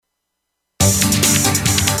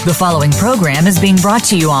The following program is being brought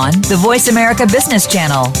to you on the Voice America Business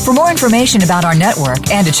Channel. For more information about our network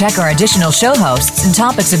and to check our additional show hosts and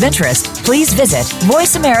topics of interest, please visit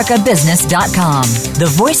voiceamericabusiness.com. The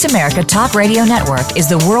Voice America Talk Radio Network is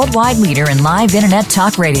the worldwide leader in live Internet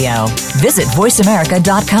talk radio. Visit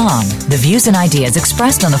voiceamerica.com. The views and ideas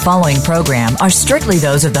expressed on the following program are strictly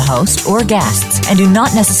those of the host or guests and do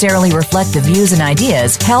not necessarily reflect the views and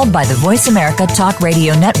ideas held by the Voice America Talk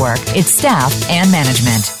Radio Network, its staff, and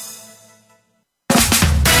management.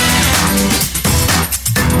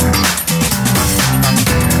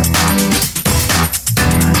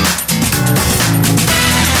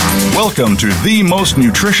 Welcome to the most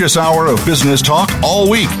nutritious hour of business talk all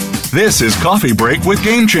week. This is Coffee Break with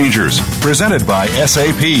Game Changers, presented by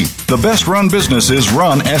SAP. The best-run businesses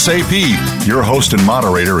run SAP. Your host and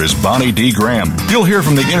moderator is Bonnie D. Graham. You'll hear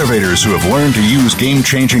from the innovators who have learned to use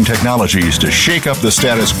game-changing technologies to shake up the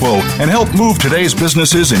status quo and help move today's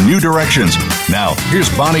businesses in new directions. Now, here's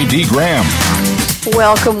Bonnie D. Graham.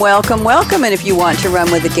 Welcome, welcome, welcome. And if you want to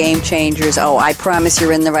run with the Game Changers, I promise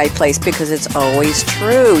you're in the right place because it's always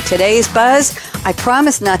true. Today's buzz, I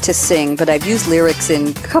promise not to sing, but I've used lyrics in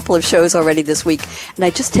a couple of shows already this week, and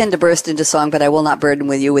I just tend to burst into song, but I will not burden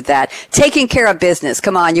with you with that. Taking Care of Business.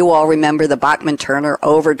 Come on, you all remember the Bachman-Turner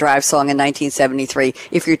Overdrive song in 1973.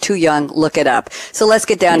 If you're too young, look it up. So let's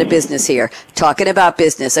get down to business here. Talking about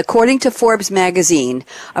business. According to Forbes Magazine,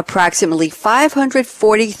 approximately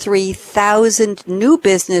 543,000 new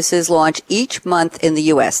businesses launch each month in the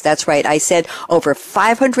U.S. That's right. I said over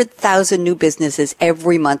 500,000 new businesses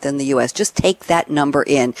every month in the U.S. Just take that number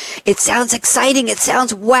in. It sounds exciting. It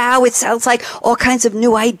sounds wow. It sounds like all kinds of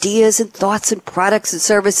new ideas and thoughts and products and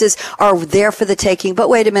services are there for the taking. But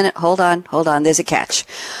wait a minute. Hold on. There's a catch.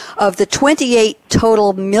 Of the 28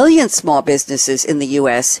 total million small businesses in the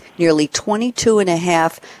U.S., nearly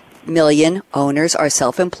 22.5 million owners are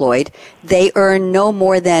self-employed. They earn no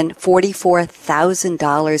more than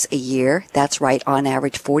 $44,000 a year. That's right, on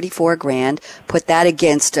average, $44,000. Put that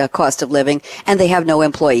against cost of living, and they have no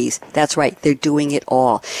employees. That's right, they're doing it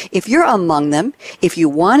all. If you're among them, if you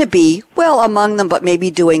want to be, well, among them, but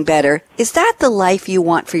maybe doing better, is that the life you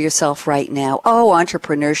want for yourself right now? Oh,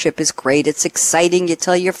 entrepreneurship is great. It's exciting. You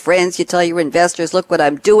tell your friends, you tell your investors, look what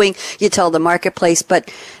I'm doing. You tell the marketplace,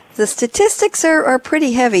 but the statistics are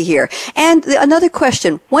pretty heavy here. And another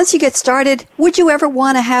question, once you get started, would you ever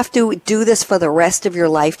want to have to do this for the rest of your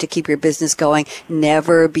life to keep your business going,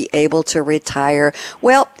 never be able to retire?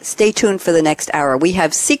 Well, stay tuned for the next hour. We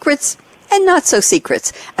have secrets and not so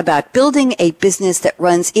secrets about building a business that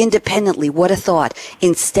runs independently. What a thought.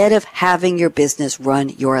 Instead of having your business run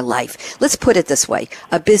your life. Let's put it this way.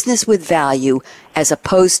 A business with value as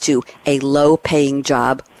opposed to a low-paying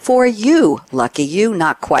job for you. Lucky you,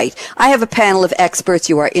 not quite. I have a panel of experts.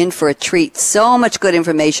 You are in for a treat. So much good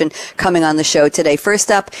information coming on the show today. First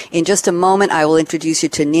up, in just a moment, I will introduce you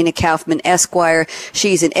to Nina Kaufman, Esquire.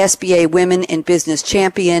 She's an SBA Women in Business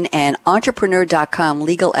champion and Entrepreneur.com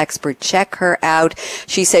legal expert. Check her out.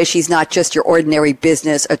 She says she's not just your ordinary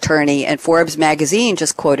business attorney. And Forbes Magazine,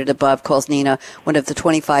 just quoted above, calls Nina one of the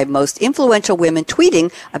 25 most influential women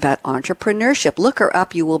tweeting about entrepreneurship. Look her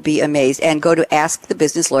up. You will be amazed. And go to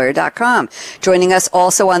askthebusinesslawyer.com. Joining us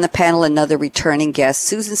also on the panel, another returning guest,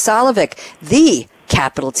 Susan Solovic, the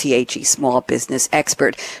capital THE small business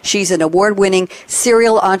expert. She's an award-winning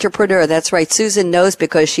serial entrepreneur. That's right. Susan knows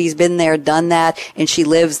because she's been there, done that, and she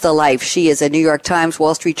lives the life. She is a New York Times,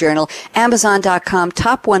 Wall Street Journal, Amazon.com,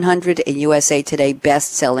 top 100 in USA Today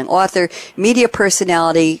best-selling author, media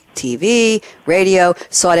personality, TV, radio,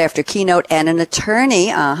 sought-after keynote, and an attorney.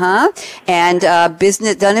 And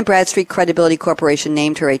business Dun & Bradstreet Credibility Corporation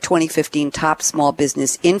named her a 2015 top small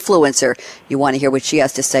business influencer. You want to hear what she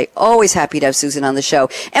has to say. Always happy to have Susan on the show.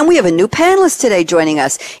 And we have a new panelist today joining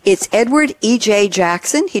us. It's Edward E.J.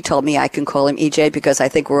 Jackson. He told me I can call him E.J. because I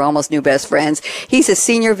think we're almost new best friends. He's a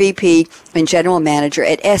senior VP and general manager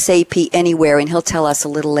at SAP Anywhere, and he'll tell us a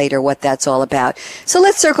little later what that's all about. So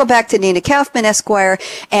let's circle back to Nina Kaufman, Esquire.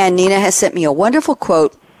 And Nina has sent me a wonderful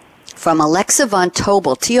quote from Alexa von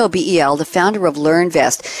Tobel, T-O-B-E-L, the founder of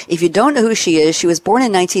LearnVest. If you don't know who she is, she was born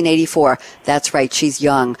in 1984. That's right, she's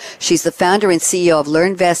young. She's the founder and CEO of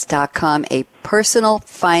LearnVest.com, a personal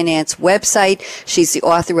finance website. She's the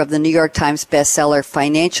author of the New York Times bestseller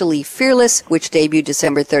Financially Fearless, which debuted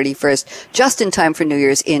December 31st, just in time for New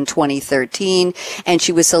Year's in 2013. And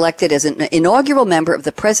she was selected as an inaugural member of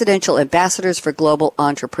the Presidential Ambassadors for Global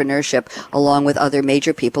Entrepreneurship, along with other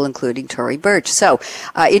major people, including Tory Burch. So,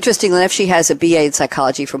 interestingly enough, she has a BA in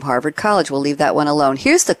psychology from Harvard College. We'll leave that one alone.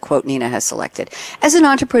 Here's the quote Nina has selected. As an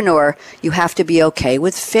entrepreneur, you have to be okay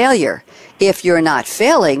with failure. If you're not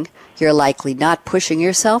failing, you're likely not pushing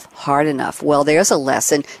yourself hard enough. Well, there's a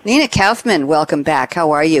lesson. Nina Kaufman, welcome back.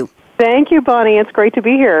 How are you? Thank you, Bonnie. It's great to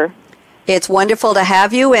be here. It's wonderful to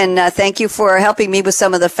have you, and thank you for helping me with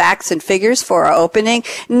some of the facts and figures for our opening.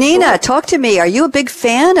 Nina, talk to me. Are you a big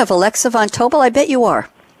fan of Alexa von Tobel? I bet you are.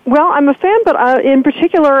 Well, I'm a fan, but in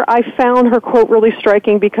particular, I found her quote really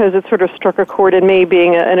striking because it sort of struck a chord in me,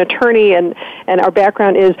 being an attorney, and our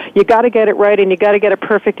background is you got to get it right and you got to get it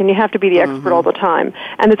perfect and you have to be the expert all the time.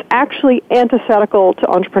 And it's actually antithetical to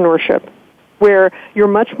entrepreneurship, where you're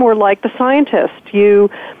much more like the scientist. You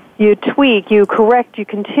tweak, you correct, you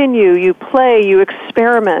continue, you play, you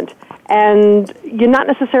experiment. And you're not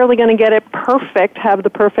necessarily going to get it perfect, have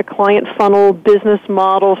the perfect client funnel, business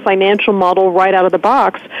model, financial model right out of the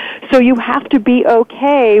box. So you have to be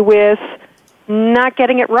okay with not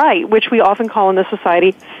getting it right, which we often call in this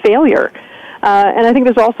society failure. And I think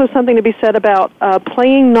there's also something to be said about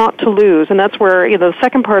playing not to lose. And that's where the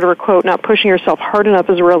second part of her quote, not pushing yourself hard enough,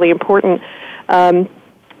 is really important.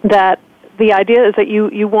 That the idea is that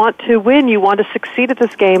you want to win, you want to succeed at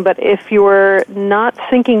this game, but if you're not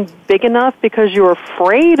thinking big enough because you're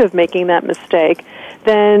afraid of making that mistake,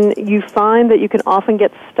 then you find that you can often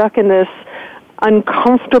get stuck in this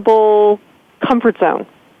uncomfortable comfort zone.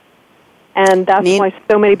 And that's why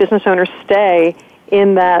so many business owners stay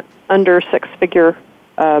in that under six-figure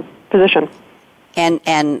position.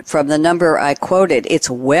 And from the number I quoted, it's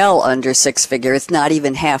well under six figure. It's not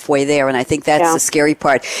even halfway there, and I think that's the scary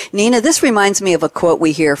part. Nina, this reminds me of a quote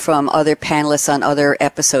we hear from other panelists on other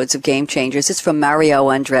episodes of Game Changers. It's from Mario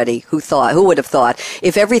Andretti, who would have thought,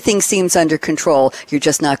 if everything seems under control, you're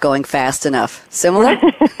just not going fast enough. Similar?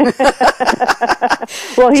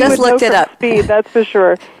 Well, he just would looked it up. Speed, that's for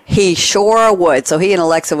sure. He sure would. So he and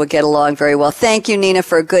Alexa would get along very well. Thank you, Nina,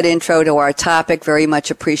 for a good intro to our topic. Very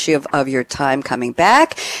much appreciative of your time coming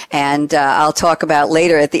back. And I'll talk about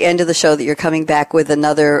later at the end of the show that you're coming back with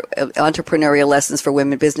another entrepreneurial lessons for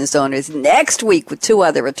women business owners next week with two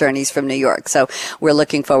other attorneys from New York. So we're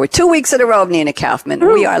looking forward. 2 weeks in a row of Nina Kaufman.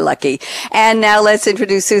 We are lucky. And now let's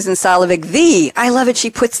introduce Susan Solovic, I love it. She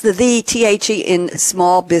puts the THE in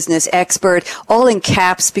small business expert, all in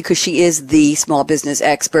caps because she is the small business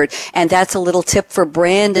expert. And that's a little tip for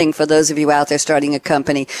branding for those of you out there starting a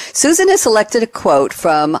company. Susan has selected a quote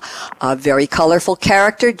from a very colorful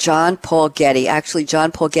character, John Paul Getty. Actually,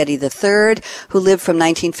 John Paul Getty III, who lived from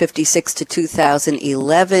 1956 to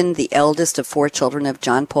 2011, the eldest of 4 children of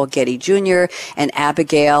John Paul Getty Jr. and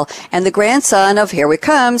Abigail, and the grandson of, here it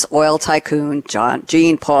comes, oil tycoon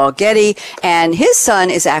Jean Paul Getty. And his son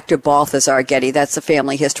is actor Balthazar Getty. That's the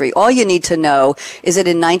family history. All you need to know is that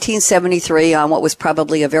in 1973, on what was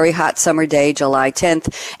probably a very hot summer day, July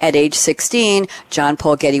 10th, at age 16, John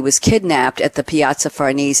Paul Getty was kidnapped at the Piazza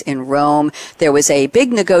Farnese in Rome. There was a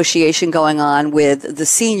big negotiation going on with the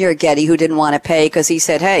senior Getty, who didn't want to pay because he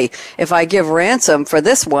said, hey, if I give ransom for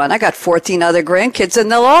this one, I got 14 other grandkids and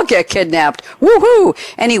they'll all get kidnapped. Woohoo!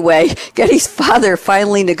 Anyway, Getty's father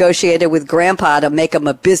finally negotiated with Grandpa to make him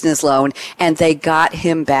a business loan, and they got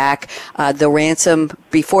him back. The ransom,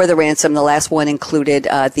 before the ransom, the last one included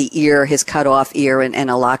the ear, his cut off ear, and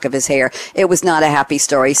a lock of his hair. It was not a happy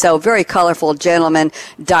story. So very colorful gentleman,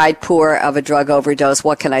 died poor of a drug overdose.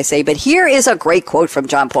 What can I say? But here is a great quote from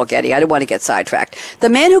John Paul Getty. I don't want to get sidetracked. The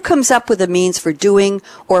man who comes up with a means for doing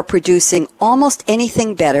or producing almost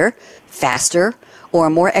anything better, faster, or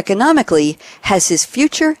more economically has his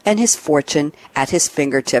future and his fortune at his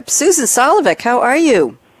fingertips. Susan Solovic, how are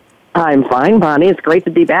you? I'm fine, Bonnie. It's great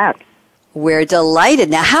to be back. We're delighted.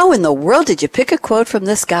 Now, how in the world did you pick a quote from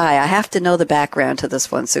this guy? I have to know the background to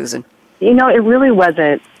this one, Susan. You know, it really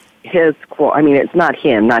wasn't his quote. I mean, it's not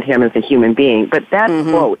him as a human being, but that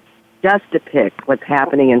quote does depict what's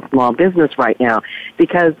happening in small business right now,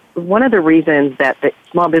 because one of the reasons that the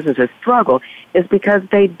small businesses struggle is because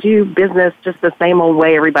they do business just the same old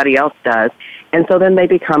way everybody else does, and so then they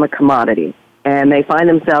become a commodity, and they find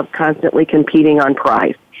themselves constantly competing on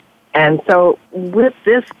price. And so with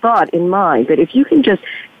this thought in mind, that if you can just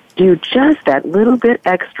do just that little bit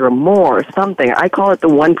extra, more, something, I call it the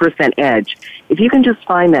 1% edge. If you can just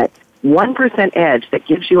find that 1% edge that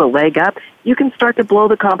gives you a leg up, you can start to blow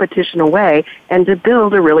the competition away and to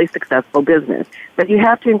build a really successful business. But you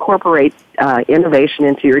have to incorporate innovation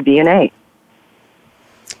into your DNA.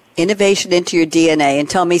 Innovation into your DNA. And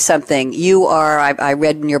tell me something. You are, I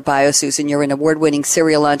read in your bio, Susan, you're an award-winning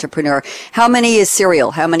serial entrepreneur. How many is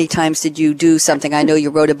serial? How many times did you do something? I know you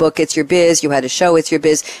wrote a book, It's Your Biz. You had a show, It's Your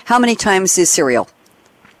Biz. How many times is serial?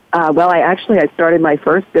 Well, I started my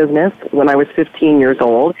first business when I was 15 years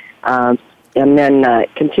old, and then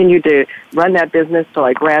continued to run that business till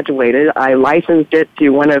I graduated. I licensed it to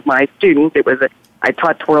one of my students. It was I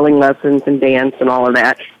taught twirling lessons and dance and all of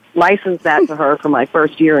that. Licensed that to her for my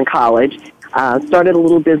first year in college. Started a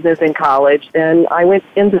little business in college. Then I went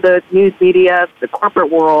into the news media, the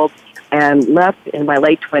corporate world, and left in my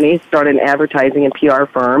late 20s, started an advertising and PR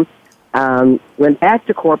firm. Went back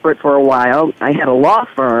to corporate for a while. I had a law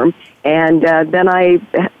firm, and then I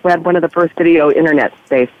had one of the first video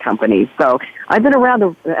internet-based companies. So I've been around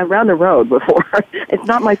the road before. It's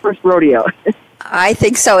not my first rodeo. I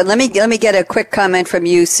think so. And let me get a quick comment from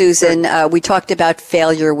you, Susan. We talked about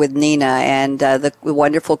failure with Nina and the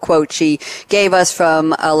wonderful quote she gave us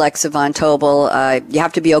from Alexa von Tobel. You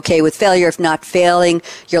have to be okay with failure. If not failing,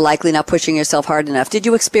 you're likely not pushing yourself hard enough. Did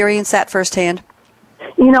you experience that firsthand?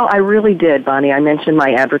 You know, I really did, Bonnie. I mentioned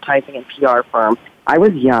my advertising and PR firm. I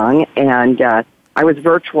was young, and I was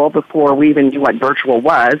virtual before we even knew what virtual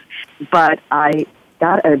was, but I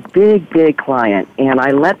got a big client, and I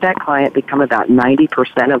let that client become about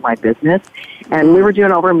 90% of my business, and we were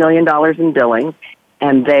doing over $1 million in billing,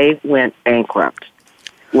 and they went bankrupt.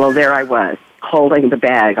 Well, there I was, holding the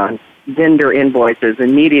bag on vendor invoices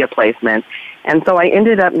and media placements, and so I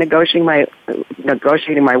ended up negotiating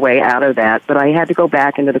my way out of that, but I had to go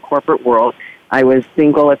back into the corporate world. I was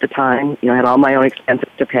single at the time, had all my own expenses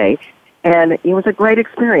to pay. And it was a great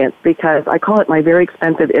experience because I call it my very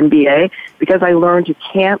expensive MBA because I learned you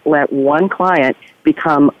can't let one client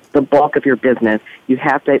become the bulk of your business. You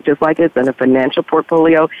have to, just like it's in a financial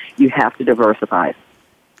portfolio, you have to diversify.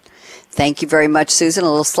 Thank you very much, Susan. A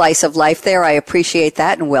little slice of life there. I appreciate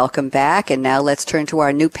that, and welcome back. And now let's turn to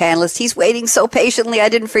our new panelist. He's waiting so patiently. I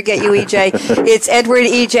didn't forget you, EJ. It's Edward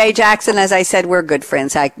E.J. Jackson. As I said, we're good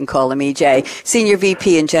friends. I can call him EJ. Senior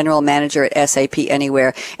VP and General Manager at SAP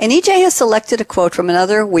Anywhere. And EJ has selected a quote from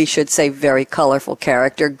another, we should say, very colorful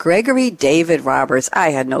character, Gregory David Roberts. I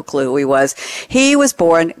had no clue who he was. He was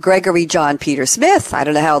born Gregory John Peter Smith. I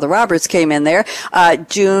don't know how the Roberts came in there.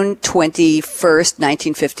 June 21st,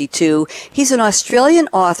 1952. He's an Australian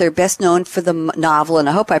author best known for the novel, and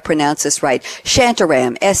I hope I pronounce this right,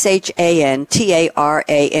 Shantaram, Shantaram.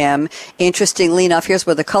 Interestingly enough, here's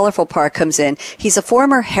where the colorful part comes in. He's a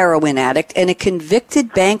former heroin addict and a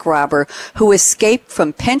convicted bank robber who escaped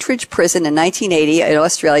from Pentridge Prison in 1980 in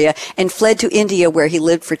Australia and fled to India, where he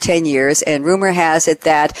lived for 10 years. And rumor has it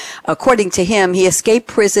that, according to him, he escaped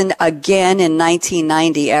prison again in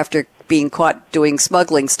 1990 after being caught doing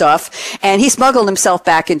smuggling stuff, and he smuggled himself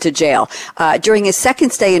back into jail. During his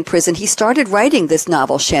second stay in prison, he started writing this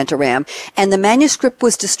novel, Shantaram, and the manuscript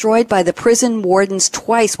was destroyed by the prison wardens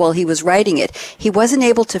twice while he was writing it. He wasn't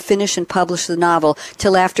able to finish and publish the novel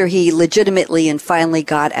till after he legitimately and finally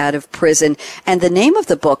got out of prison. And the name of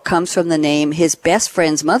the book comes from the name his best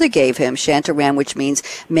friend's mother gave him, Shantaram, which means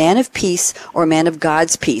man of peace or man of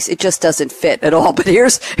God's peace. It just doesn't fit at all. But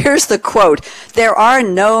here's the quote. There are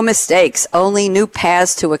no mistakes, only new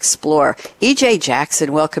paths to explore. E.J.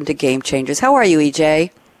 Jackson, welcome to Game Changers. How are you,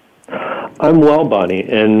 E.J.? I'm well, Bonnie,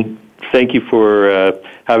 and thank you for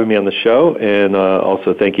having me on the show, and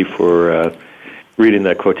also thank you for reading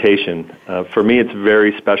that quotation. For me, it's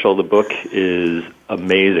very special. The book is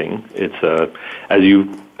amazing. It's, as you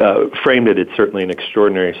framed it, it's certainly an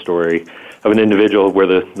extraordinary story of an individual where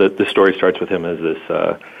the story starts with him as this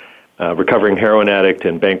recovering heroin addict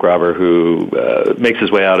and bank robber who makes his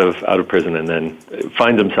way out of prison and then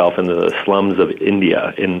finds himself in the slums of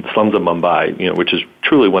India, in slums of Mumbai, which is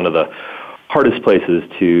truly one of the hardest places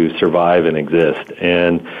to survive and exist.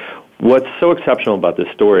 And what's so exceptional about this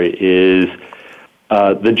story is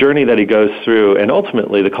the journey that he goes through, and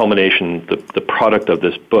ultimately the culmination, the product of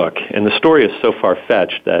this book. And the story is so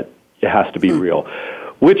far-fetched that it has to be real,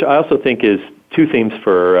 which I also think is two themes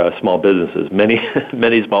for small businesses.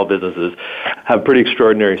 Many small businesses have pretty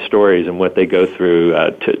extraordinary stories and what they go through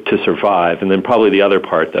to survive. And then probably the other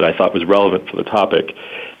part that I thought was relevant for the topic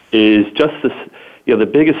is just this, the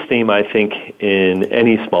biggest theme I think in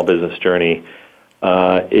any small business journey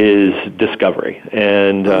is discovery.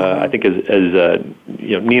 And I think as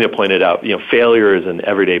Nina pointed out, failure is an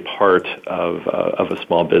everyday part of a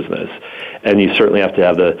small business. And you certainly have to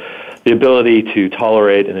have the ability to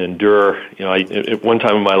tolerate and endure. At one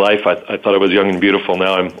time in my life, I thought I was young and beautiful.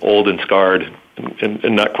 Now I'm old and scarred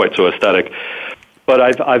and not quite so aesthetic. But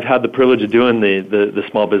I've had the privilege of doing the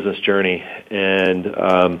small business journey, and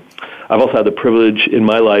I've also had the privilege in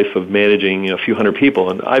my life of managing a few hundred people.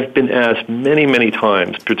 And I've been asked many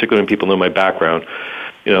times, particularly when people know my background,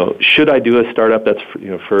 should I do a startup? That's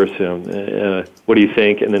first, what do you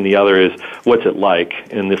think? And then the other is, what's it like?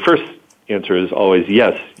 And the first answer is always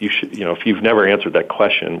yes. You should. If you've never answered that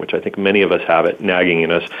question, which I think many of us have it nagging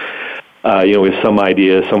in us, with some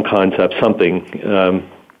idea, some concept, something.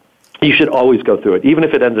 you should always go through it. Even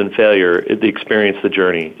if it ends in failure, the experience, the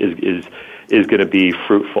journey is going to be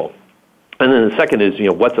fruitful. And then the second is,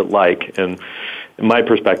 what's it like? And my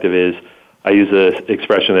perspective is, I use the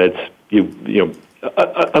expression that's,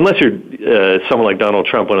 unless you're someone like Donald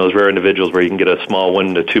Trump, one of those rare individuals where you can get a small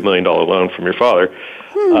 $1 to $2 million loan from your father,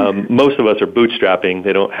 most of us are bootstrapping.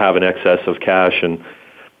 They don't have an excess of cash and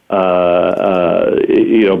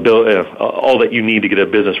build all that you need to get a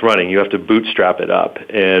business running. You have to bootstrap it up.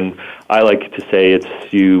 And I like to say it's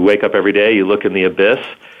you wake up every day, you look in the abyss,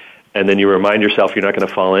 and then you remind yourself you're not going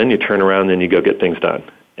to fall in. You turn around, and you go get things done.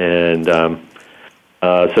 And so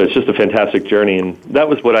it's just a fantastic journey. And that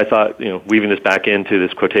was what I thought, weaving this back into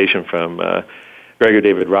this quotation from Gregory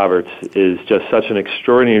David Roberts is just such an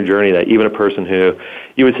extraordinary journey that even a person who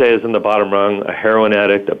you would say is in the bottom rung, a heroin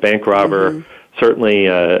addict, a bank robber, certainly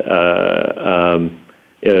a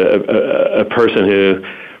person who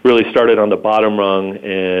really started on the bottom rung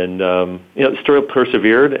and still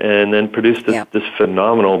persevered and then produced this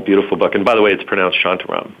phenomenal, beautiful book. And by the way, it's pronounced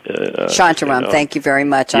Shantaram. Shantaram, thank you very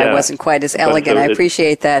much. Yeah. I wasn't quite as elegant. I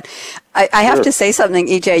appreciate that. I have to say something,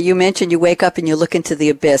 EJ. You mentioned you wake up and you look into the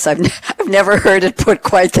abyss. I've never heard it put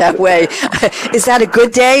quite that way. Is that a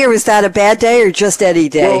good day or is that a bad day or just any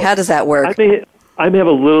day? Well, how does that work? I may have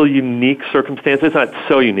a little unique circumstance. It's not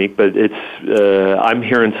so unique, but it's I'm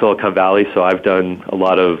here in Silicon Valley, so I've done a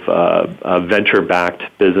lot of venture-backed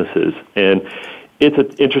businesses, and it's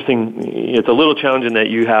it's a little challenging that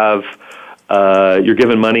you have you're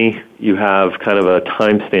given money, you have kind of a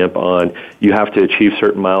timestamp on you have to achieve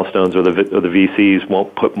certain milestones, or the VCs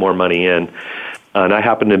won't put more money in. And I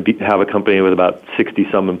happen to have a company with about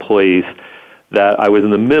 60-some employees that I was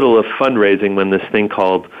in the middle of fundraising when this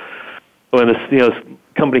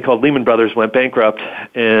company called Lehman Brothers went bankrupt,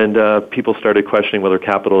 and people started questioning whether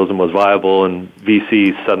capitalism was viable, and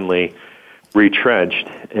VCs suddenly retrenched.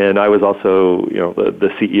 And I was also, the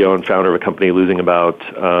CEO and founder of a company losing about,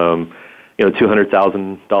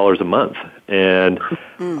 $200,000 a month, and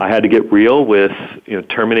I had to get real with,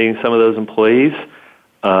 terminating some of those employees,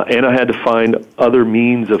 and I had to find other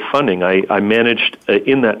means of funding. I managed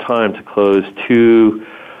in that time to close 2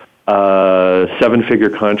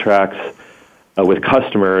 7-figure contracts with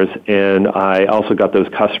customers, and I also got those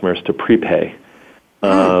customers to prepay.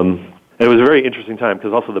 And it was a very interesting time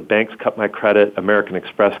because also the banks cut my credit. American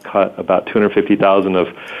Express cut about $250,000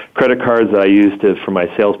 of credit cards that I used for my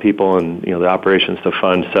salespeople and the operations to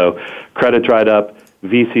fund. So credit dried up,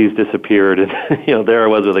 VCs disappeared, and there I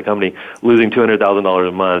was with a company losing $200,000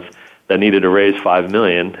 a month that needed to raise $5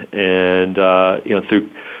 million, and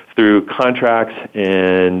through contracts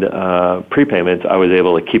and prepayments, I was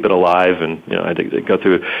able to keep it alive, and I had to go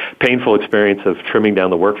through a painful experience of trimming down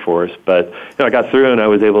the workforce. But I got through, and I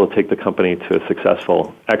was able to take the company to a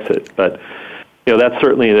successful exit. But that's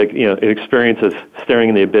certainly an experience of staring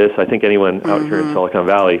in the abyss. I think anyone out here in Silicon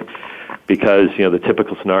Valley, because the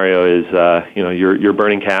typical scenario is you're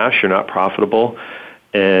burning cash, you're not profitable,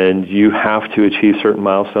 and you have to achieve certain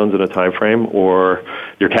milestones in a time frame, or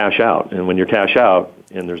you're cash out. And when you're cash out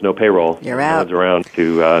and there's no payroll, you're out. No one's around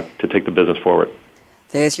to take the business forward.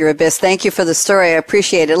 There's your abyss. Thank you for the story. I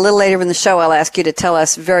appreciate it. A little later in the show, I'll ask you to tell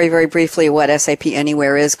us very, very briefly what SAP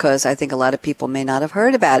Anywhere is, because I think a lot of people may not have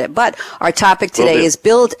heard about it. But our topic today is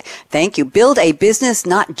build a business,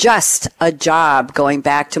 not just a job, going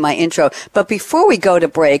back to my intro. But before we go to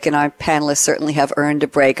break, and our panelists certainly have earned a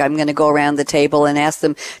break, I'm going to go around the table and ask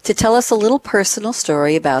them to tell us a little personal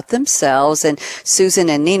story about themselves. And Susan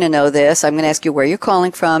and Nina know this. I'm going to ask you where you're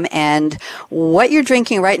calling from and what you're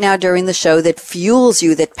drinking right now during the show that fuels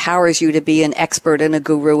you, that powers you to be an expert and a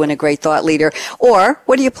guru and a great thought leader, or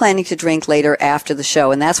what are you planning to drink later after the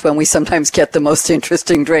show? And that's when we sometimes get the most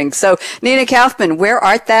interesting drinks. So, Nina Kaufman, where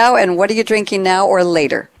art thou, and what are you drinking now or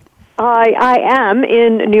later? I am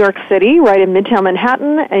in New York City, right in Midtown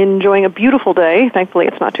Manhattan, enjoying a beautiful day. Thankfully,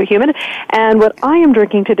 it's not too humid. And what I am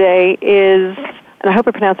drinking today is, and I hope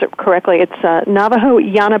I pronounced it correctly, it's Navajo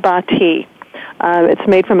Yanaba tea. It's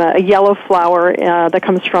made from a yellow flower that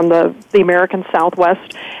comes from the American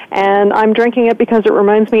Southwest, and I'm drinking it because it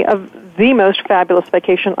reminds me of the most fabulous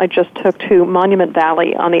vacation I just took to Monument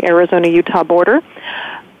Valley on the Arizona-Utah border.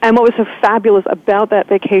 And what was so fabulous about that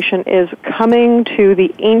vacation is coming to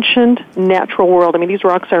the ancient natural world. I mean, these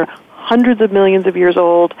rocks are hundreds of millions of years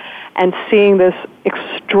old, and seeing this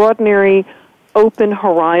extraordinary open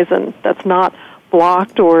horizon that's not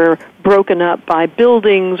blocked or broken up by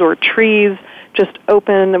buildings or trees, just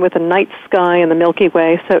open with a night sky and the Milky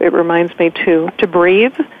Way. So it reminds me to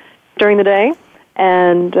breathe during the day.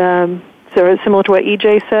 And so it's similar to what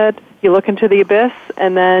EJ said. You look into the abyss,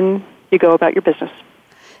 and then you go about your business.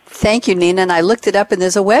 Thank you, Nina. And I looked it up, and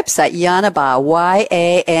there's a website, Yanabah,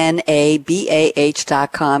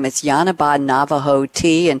 YANABAH.com. It's Yanabah Navajo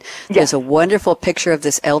tea, and there's a wonderful picture of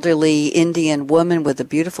this elderly Indian woman with a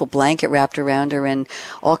beautiful blanket wrapped around her and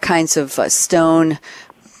all kinds of stone,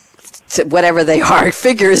 whatever they are,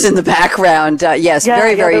 figures in the background.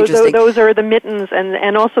 Very interesting. Those are the mittens,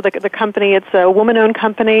 and also the company. It's a woman-owned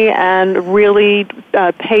company and really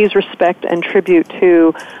pays respect and tribute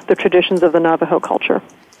to the traditions of the Navajo culture.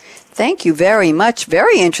 Thank you very much.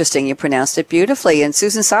 Very interesting. You pronounced it beautifully. And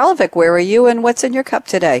Susan Solovic, where are you and what's in your cup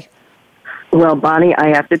today? Well, Bonnie, I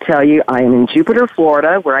have to tell you, I am in Jupiter,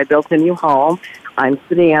 Florida, where I built a new home. I'm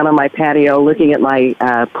sitting out on my patio looking at my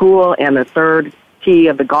pool and the third tee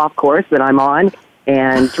of the golf course that I'm on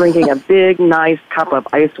and drinking a big, nice cup of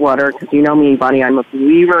ice water, because you know me, Bonnie, I'm a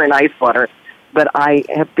believer in ice water. But I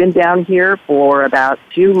have been down here for about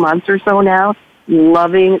 2 months or so now,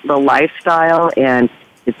 loving the lifestyle, and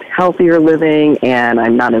it's healthier living, and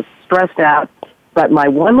I'm not as stressed out. But my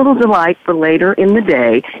one little delight for later in the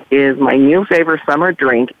day is my new favorite summer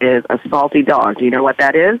drink is a salty dog. Do you know what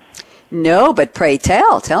that is? No, but pray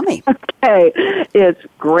tell. Tell me. Okay. It's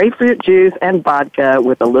grapefruit juice and vodka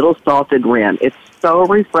with a little salted rim. It's so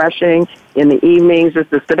refreshing in the evenings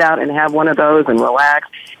just to sit out and have one of those and relax.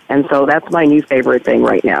 And so that's my new favorite thing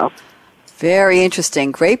right now. Very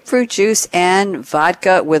interesting. Grapefruit juice and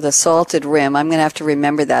vodka with a salted rim. I'm going to have to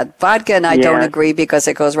remember that. Vodka and I don't agree because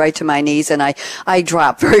it goes right to my knees and I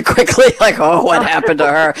drop very quickly like, oh, what happened to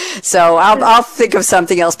her? So I'll think of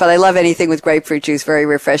something else, but I love anything with grapefruit juice. Very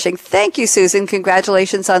refreshing. Thank you, Susan.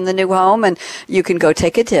 Congratulations on the new home, and you can go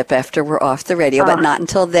take a dip after we're off the radio, but not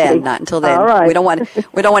until then. Not until then. All right. We don't want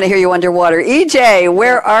to hear you underwater. EJ,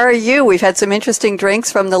 where are you? We've had some interesting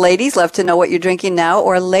drinks from the ladies. Love to know what you're drinking now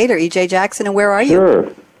or later. EJ Jackson. And where are you? Sure.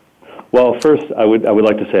 Well, first, I would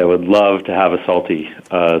like to say I would love to have a salty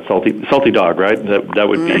dog, right? That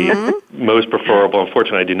would be most preferable.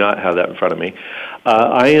 Unfortunately, I do not have that in front of me.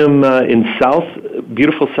 I am in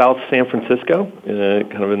beautiful South San Francisco,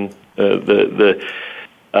 kind of in the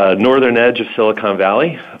northern edge of Silicon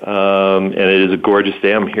Valley, and it is a gorgeous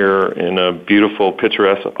day. I'm here in a beautiful,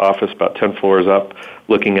 picturesque office about 10 floors up,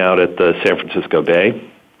 looking out at the San Francisco Bay.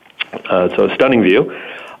 So a stunning view.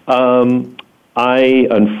 I,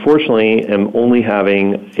 unfortunately, am only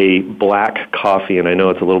having a black coffee, and I know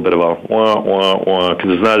it's a little bit of a wah-wah-wah,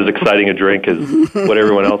 because it's not as exciting a drink as what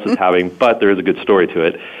everyone else is having, but there is a good story to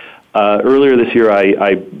it. Earlier this year,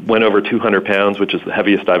 I went over 200 pounds, which is the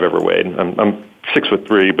heaviest I've ever weighed. I'm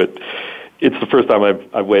 6'3", but it's the first time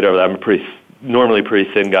I've weighed over that. I'm normally a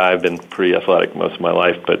pretty thin guy. I've been pretty athletic most of my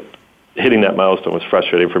life, but hitting that milestone was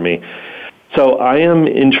frustrating for me. So I am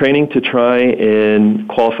in training to try and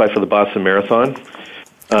qualify for the Boston Marathon to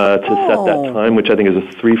set that time, which I think is a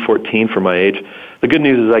 3:14 for my age. The good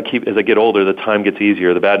news is as I get older, the time gets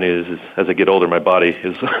easier. The bad news is as I get older, my body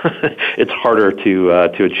is it's harder to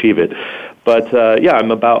achieve it. But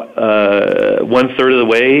I'm about 1/3 of the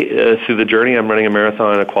way through the journey. I'm running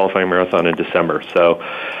a qualifying marathon in December. So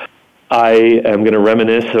I am going to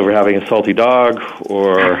reminisce over having a salty dog,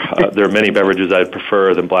 or there are many beverages I'd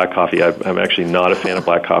prefer than black coffee. I'm actually not a fan of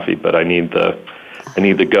black coffee, but I need the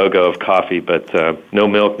go-go of coffee, but no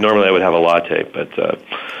milk. Normally I would have a latte, but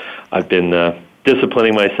I've been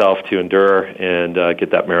disciplining myself to endure and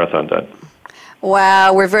get that marathon done.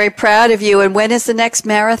 Wow, we're very proud of you. And when is the next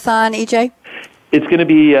marathon, EJ? It's going to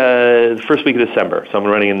be the first week of December, so I'm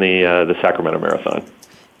running in the Sacramento Marathon.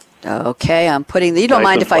 Okay, I'm putting you don't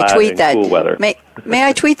mind if I tweet that. Cool weather. May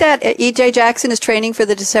I tweet that? EJ Jackson is training for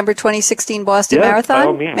the December 2016 Boston Marathon. By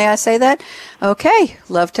all means. May I say that? Okay,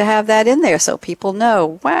 love to have that in there so people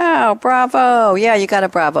know. Wow, bravo. Yeah, you got a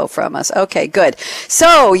bravo from us. Okay, good.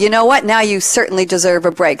 So, you know what? Now you certainly deserve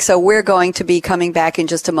a break. So we're going to be coming back in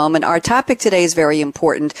just a moment. Our topic today is very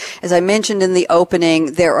important. As I mentioned in the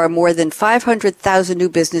opening, there are more than 500,000 new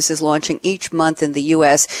businesses launching each month in the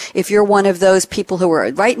U.S. If you're one of those people who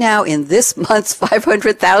are right now in this month's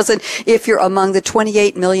 500,000, if you're among the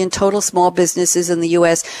 28 million total small businesses in the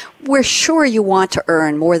U.S., we're sure you want to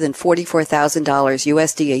earn more than $44,000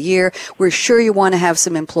 USD a year. We're sure you want to have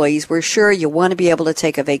some employees. We're sure you want to be able to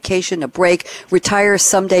take a vacation, a break, retire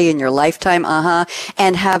someday in your lifetime,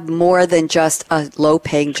 and have more than just a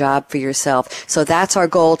low-paying job for yourself. So that's our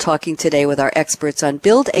goal, talking today with our experts on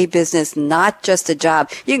build a business, not just a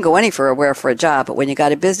job. You can go anywhere for a job, but when you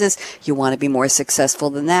got a business, you want to be more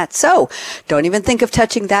successful than that. So don't even think of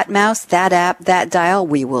touching that mouse, that app, that dial.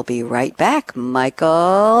 We will be right back.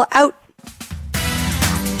 Michael, out.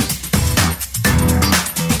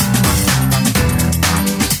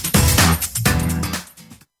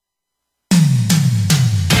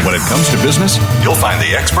 When it comes to business, you'll find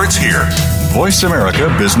the experts here. Voice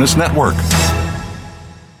America Business Network.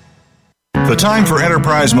 The time for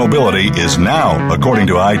enterprise mobility is now, according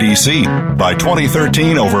to IDC. By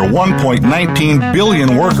 2013, over 1.19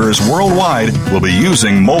 billion workers worldwide will be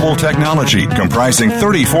using mobile technology, comprising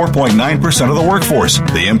 34.9% of the workforce.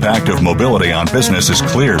 The impact of mobility on business is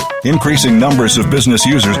clear. Increasing numbers of business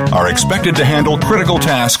users are expected to handle critical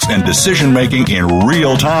tasks and decision-making in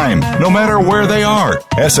real time, no matter where they are.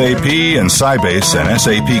 SAP and Sybase, an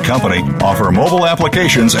SAP company, offer mobile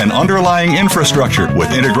applications and underlying infrastructure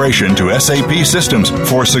with integration to SAP systems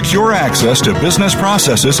for secure access to business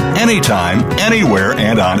processes anytime, anywhere,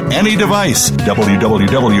 and on any device.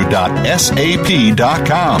 www.sap.com.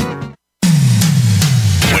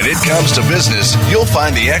 When it comes to business, you'll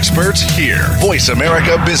find the experts here. Voice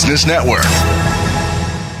America Business Network.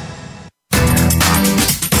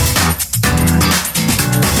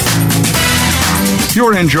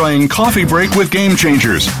 You're enjoying Coffee Break with Game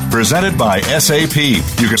Changers, presented by SAP.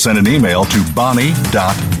 You can send an email to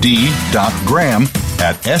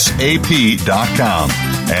bonnie.d.graham@sap.com.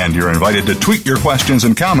 And you're invited to tweet your questions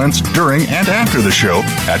and comments during and after the show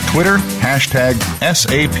at Twitter,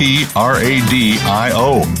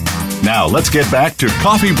 #SAPRADIO. Now, let's get back to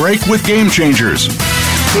Coffee Break with Game Changers.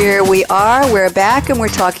 Here we are. We're back, and we're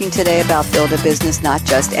talking today about build a business, not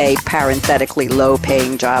just a parenthetically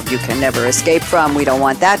low-paying job you can never escape from. We don't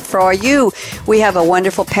want that for you. We have a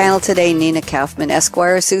wonderful panel today. Nina Kaufman,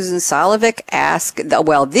 Esquire, Susan Solovic,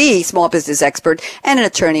 the small business expert and an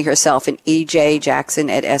attorney herself, and E.J. Jackson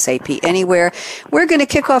at SAP Anywhere. We're going to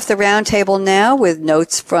kick off the roundtable now with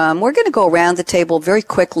notes we're going to go around the table very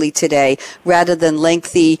quickly today rather than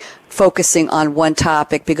lengthy focusing on one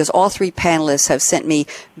topic, because all three panelists have sent me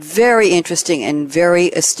very interesting and very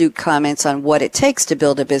astute comments on what it takes to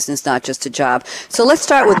build a business, not just a job. So let's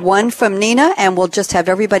start with one from Nina, and we'll just have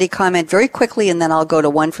everybody comment very quickly, and then I'll go to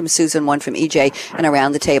one from Susan, one from EJ, and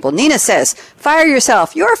around the table. Nina says, fire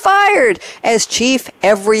yourself. You're fired as Chief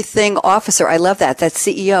Everything Officer. I love that. That's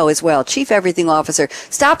CEO as well. Chief Everything Officer.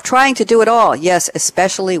 Stop trying to do it all. Yes,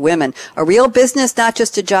 especially women. A real business, not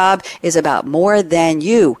just a job, is about more than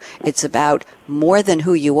you. It's about more than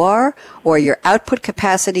who you are or your output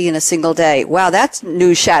capacity in a single day. Wow, that's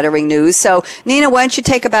news-shattering news. So, Nina, why don't you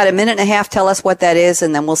take about a minute and a half, tell us what that is,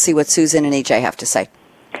 and then we'll see what Susan and EJ have to say.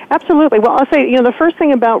 Absolutely. Well, I'll say, the first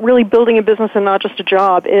thing about really building a business and not just a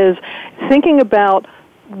job is thinking about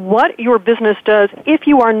what your business does if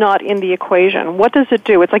you are not in the equation. What does it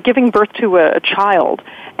do? It's like giving birth to a child.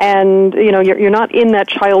 And, you're not in that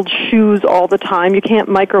child's shoes all the time. You can't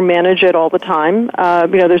micromanage it all the time.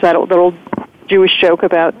 There's that old Jewish joke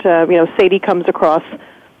about, Sadie comes across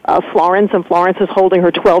Florence, and Florence is holding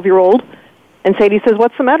her 12-year-old. And Sadie says,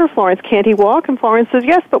 "What's the matter, Florence? Can't he walk?" And Florence says,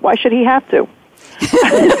 "Yes, but why should he have to?"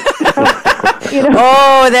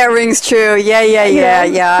 Oh, that rings true.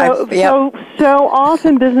 Yeah. So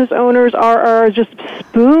often business owners are just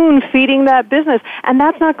spoon-feeding that business, and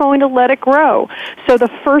that's not going to let it grow. So the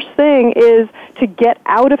first thing is to get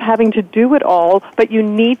out of having to do it all, but you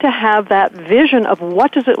need to have that vision of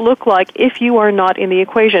what does it look like if you are not in the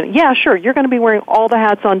equation. Yeah, sure, you're going to be wearing all the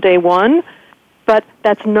hats on day one, but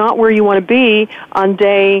that's not where you want to be on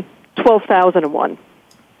day 12,001.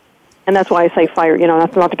 And that's why I say fire,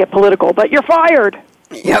 that's not to get political, but you're fired.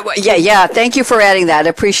 Yeah. Thank you for adding that.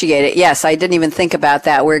 Appreciate it. Yes, I didn't even think about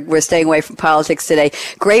that. We're staying away from politics today.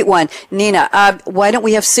 Great one. Nina, why don't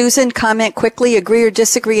we have Susan comment quickly, agree or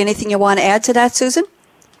disagree? Anything you want to add to that, Susan?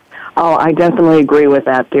 Oh, I definitely agree with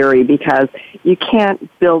that theory, because you can't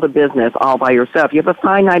build a business all by yourself. You have a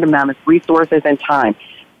finite amount of resources and time.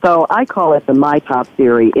 So I call it the MYTOP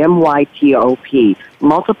theory, MYTOP,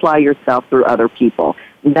 multiply yourself through other people.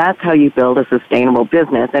 That's how you build a sustainable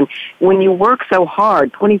business. And when you work so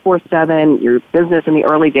hard, 24/7, your business in the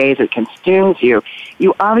early days, it consumes you.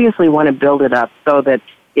 You obviously want to build it up so that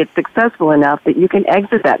it's successful enough that you can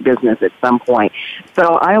exit that business at some point.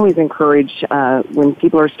 So I always encourage when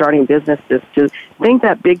people are starting businesses to think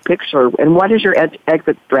that big picture, and what is your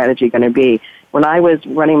exit strategy going to be? When I was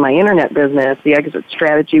running my internet business, the exit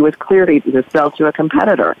strategy was clearly to sell to a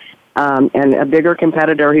competitor. And a bigger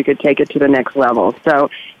competitor who could take it to the next level. So,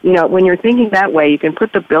 when you're thinking that way, you can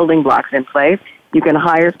put the building blocks in place. You can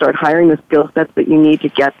start hiring the skill sets that you need to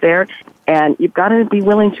get there. And you've got to be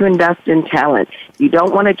willing to invest in talent. You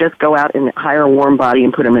don't want to just go out and hire a warm body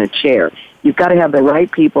and put them in a chair. You've got to have the right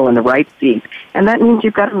people in the right seats. And that means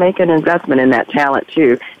you've got to make an investment in that talent,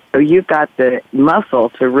 too. So you've got the muscle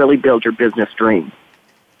to really build your business dream.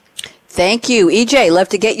 Thank you. EJ, love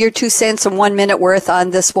to get your 2 cents and 1 minute worth on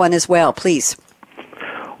this one as well, please.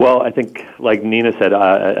 Well, I think, like Nina said,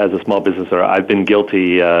 as a small business owner, I've been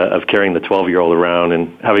guilty of carrying the 12-year-old around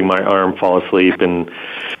and having my arm fall asleep and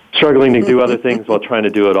struggling to do other things while trying to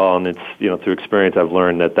do it all. And it's, through experience, I've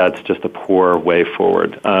learned that that's just a poor way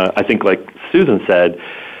forward. I think, like Susan said,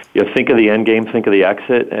 think of the end game, think of the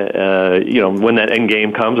exit. When that end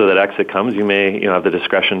game comes or that exit comes, you may have the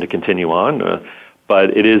discretion to continue on.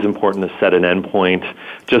 But it is important to set an end point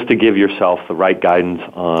just to give yourself the right guidance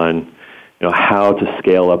on how to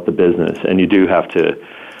scale up the business. And you do have to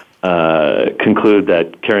conclude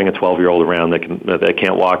that carrying a 12-year-old around that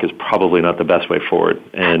can't walk is probably not the best way forward.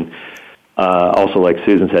 And also, like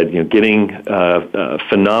Susan said, getting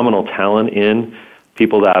phenomenal talent in,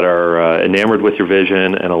 people that are enamored with your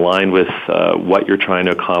vision and aligned with what you're trying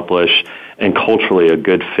to accomplish, and culturally a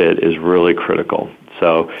good fit is really critical.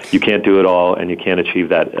 So you can't do it all, and you can't achieve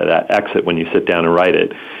that exit when you sit down and write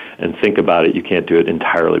it and think about it. You can't do it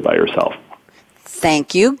entirely by yourself.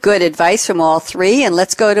 Thank you. Good advice from all three. And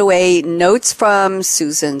let's go to a notes from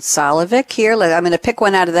Susan Solovic here. I'm going to pick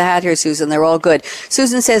one out of the hat here, Susan. They're all good.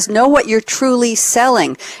 Susan says, know what you're truly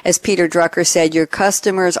selling. As Peter Drucker said, your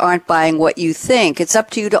customers aren't buying what you think. It's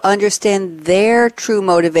up to you to understand their true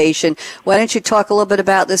motivation. Why don't you talk a little bit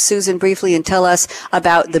about this, Susan, briefly, and tell us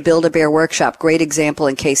about the Build-A-Bear workshop. Great example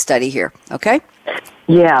and case study here. Okay?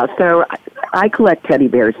 Yeah, so I collect teddy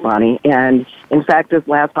bears, Bonnie, and in fact, this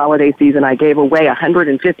last holiday season, I gave away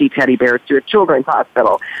 150 teddy bears to a children's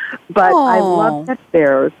hospital. But I love teddy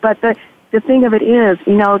bears. But the thing of it is,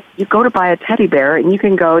 you go to buy a teddy bear, and you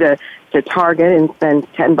can go to Target and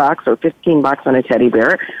spend $10 or $15 on a teddy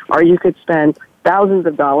bear, or you could spend thousands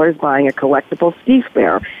of dollars buying a collectible Steve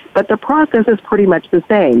bear. But the process is pretty much the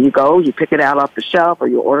same. You go, you pick it out off the shelf, or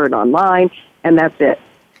you order it online, and that's it.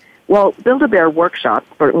 Well, Build-A-Bear Workshop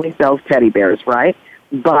certainly sells teddy bears, right?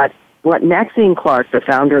 But what Maxine Clark, the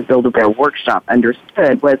founder of Build-A-Bear Workshop,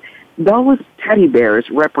 understood was those teddy bears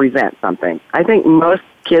represent something. I think most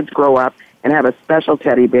kids grow up and have a special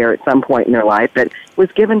teddy bear at some point in their life that was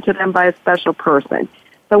given to them by a special person.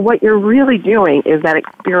 So what you're really doing is that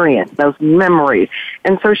experience, those memories.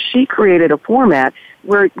 And so she created a format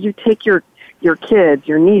where you take your kids,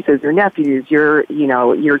 your nieces, your nephews, your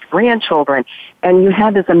grandchildren, and you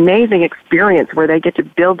have this amazing experience where they get to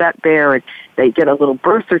build that bear, and they get a little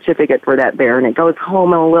birth certificate for that bear, and it goes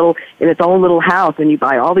home in its own little house, and you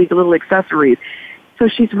buy all these little accessories. So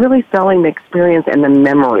she's really selling the experience and the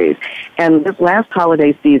memories. And this last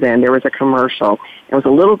holiday season, there was a commercial. It was a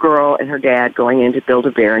little girl and her dad going in to build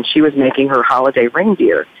a bear, and she was making her holiday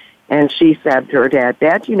reindeer. And she said to her dad,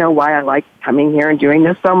 "Dad, do you know why I like coming here and doing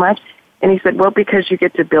this so much?" And he said, "Well, because you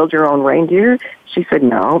get to build your own reindeer." She said,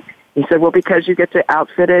 "No." He said, "Well, because you get to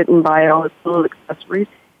outfit it and buy all its little accessories."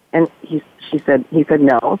 And he said,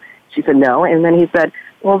 "No." She said, "No." And then he said,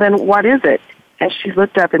 "Well, then what is it?" And she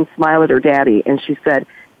looked up and smiled at her daddy, and she said,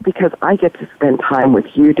 "Because I get to spend time with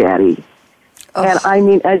you, Daddy." Oh. And I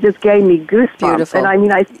mean, it just gave me goosebumps. Beautiful. And I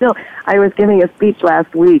mean, I was giving a speech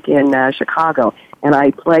last week in Chicago, and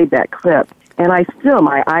I played that clip. And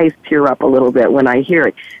my eyes tear up a little bit when I hear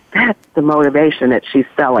it. That's the motivation that she's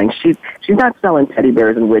selling. She's not selling teddy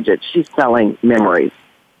bears and widgets. She's selling memories.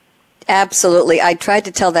 Absolutely. I tried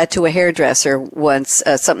to tell that to a hairdresser once,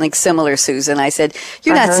 something similar, Susan. I said,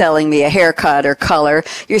 "You're not selling me a haircut or color.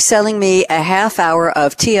 You're selling me a half hour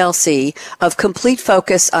of TLC, of complete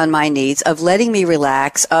focus on my needs, of letting me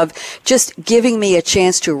relax, of just giving me a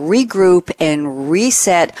chance to regroup and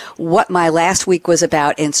reset what my last week was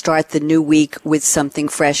about and start the new week with something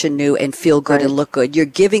fresh and new and feel good and look good. You're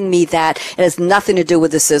giving me that. It has nothing to do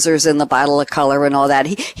with the scissors and the bottle of color and all that."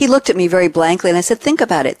 He looked at me very blankly, and I said, "Think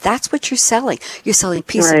about it. That's what you're selling. You're selling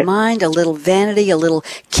peace of mind, a little vanity, a little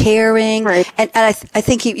caring." And I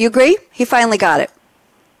think you agree? He finally got it.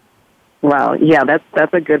 Wow. Yeah,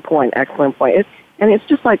 that's a good point. Excellent point. It's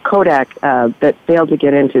just like Kodak that failed to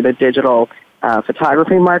get into the digital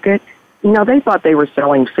photography market. They thought they were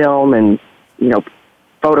selling film and,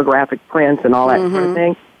 photographic prints and all that sort of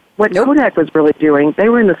thing. What Kodak was really doing, they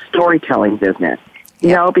were in the storytelling business,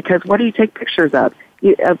 because what do you take pictures of?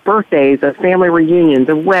 Of birthdays, of family reunions,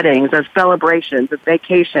 of weddings, of celebrations, of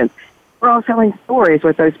vacations. We're all telling stories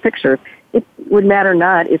with those pictures. It would matter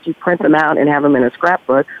not if you print them out and have them in a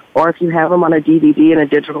scrapbook, or if you have them on a DVD in a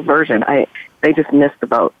digital version. They just missed the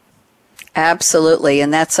boat. Absolutely,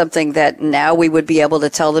 and that's something that now we would be able to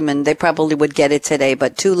tell them, and they probably would get it today,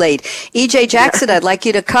 but too late. E.J. Jackson, I'd like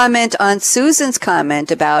you to comment on Susan's comment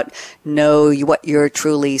about know what you're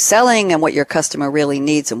truly selling and what your customer really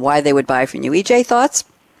needs and why they would buy from you. E.J., thoughts?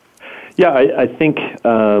 Yeah, I think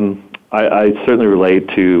I certainly relate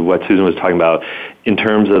to what Susan was talking about. in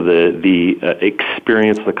terms of the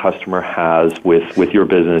experience the customer has with your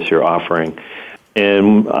business, your offering.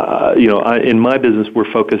 And, in my business,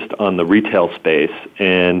 we're focused on the retail space,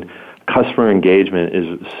 and customer engagement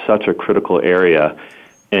is such a critical area.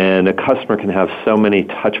 And a customer can have so many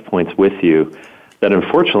touch points with you that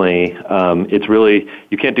unfortunately, it's really,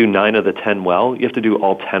 you can't do 9 of the 10 well. You have to do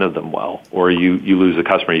all 10 of them well, or you lose the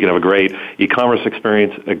customer. You can have a great e-commerce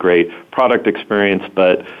experience, a great product experience,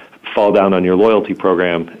 but fall down on your loyalty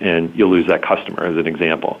program, and you'll lose that customer, as an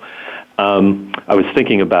example. I was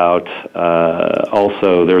thinking about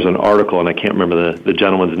also, there's an article, and I can't remember the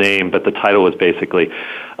gentleman's name, but the title was basically,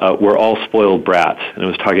 We're All Spoiled Brats. And it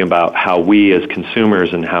was talking about how we as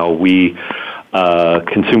consumers and how we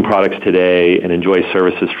consume products today and enjoy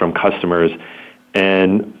services from customers.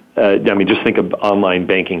 And just think of online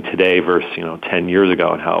banking today versus 10 years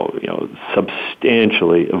ago, and how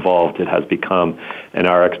substantially evolved it has become, and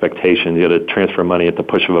our expectations. You got to transfer money at the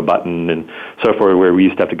push of a button and so forth, where we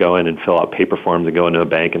used to have to go in and fill out paper forms and go into a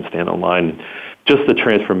bank and stand online. Just the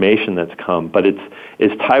transformation that's come, but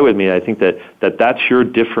it's tied with me. I think that's your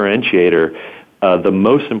differentiator. The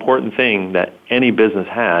most important thing that any business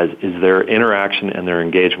has is their interaction and their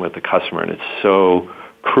engagement with the customer, and it's so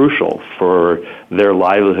crucial for their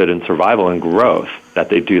livelihood and survival and growth that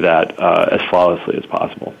they do that as flawlessly as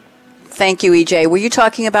possible. Thank you, EJ. Were you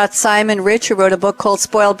talking about Simon Rich, who wrote a book called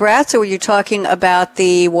Spoiled Brats, or were you talking about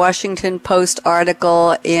the Washington Post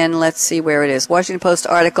article in, let's see where it is, Washington Post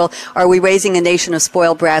article, Are We Raising a Nation of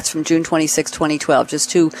Spoiled Brats, from June 26, 2012?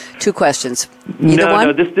 Just two questions. Either one?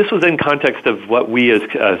 No, this was in context of what we as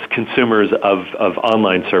consumers of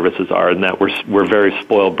online services are, and that we're very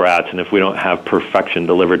spoiled brats, and if we don't have perfection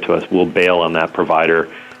delivered to us, we'll bail on that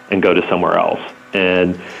provider and go to somewhere else.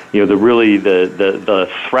 And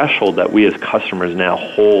the threshold that we as customers now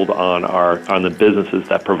hold on the businesses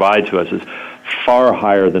that provide to us is far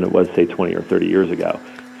higher than it was, say, 20 or 30 years ago.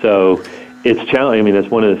 So it's challenging. That's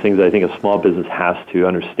one of the things that I think a small business has to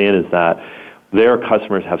understand, is that their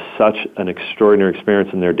customers have such an extraordinary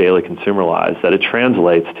experience in their daily consumer lives that it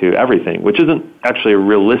translates to everything, which isn't actually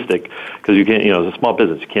realistic, because you can't, as a small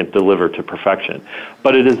business, you can't deliver to perfection.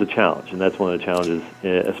 But it is a challenge, and that's one of the challenges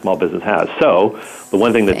a small business has. So the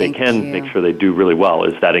one thing that they can make sure they do really well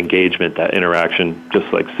is that engagement, that interaction,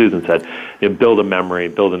 just like Susan said, build a memory,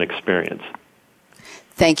 build an experience.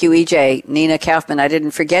 Thank you, EJ. Nina Kaufman, I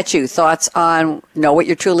didn't forget you. Thoughts on Know What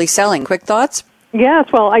You're Truly Selling? Quick thoughts?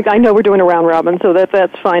 Yes, well, I know we're doing a round robin, so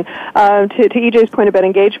that's fine. To EJ's point about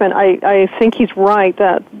engagement, I think he's right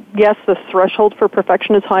that, yes, the threshold for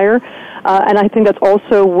perfection is higher, and I think that's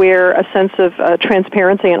also where a sense of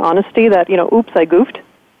transparency and honesty that, oops, I goofed,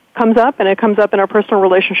 comes up, and it comes up in our personal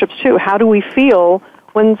relationships too. How do we feel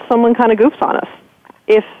when someone kind of goofs on us?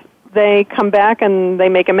 If they come back and they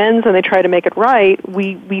make amends and they try to make it right,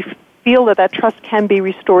 we feel that trust can be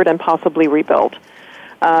restored and possibly rebuilt.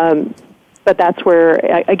 But that's where,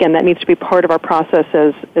 again, that needs to be part of our process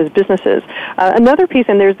as businesses. Another piece,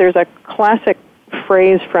 and there's a classic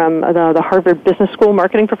phrase from the Harvard Business School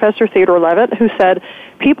marketing professor, Theodore Levitt, who said,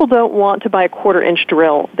 people don't want to buy a quarter-inch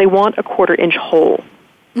drill. They want a quarter-inch hole.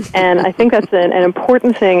 And I think that's an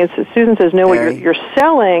important thing. As Susan says, know what you're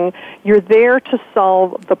selling. You're there to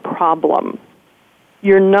solve the problem.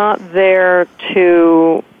 You're not there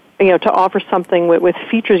to offer something with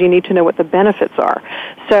features. You need to know what the benefits are.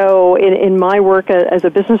 So in my work as a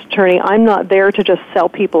business attorney, I'm not there to just sell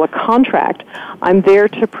people a contract. I'm there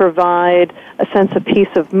to provide a sense of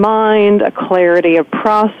peace of mind, a clarity of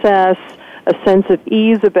process, a sense of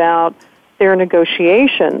ease about their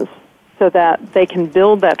negotiations, so that they can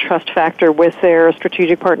build that trust factor with their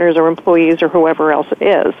strategic partners or employees or whoever else it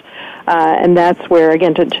is. And that's where,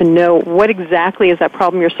 again, to know what exactly is that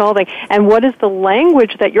problem you're solving, and what is the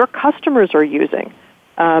language that your customers are using.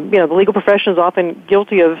 The legal profession is often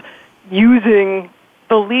guilty of using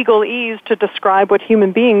the legalese to describe what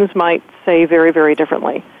human beings might say very, very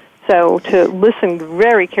differently. So to listen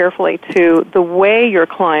very carefully to the way your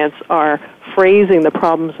clients are phrasing the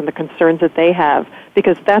problems and the concerns that they have,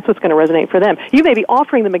 because that's what's going to resonate for them. You may be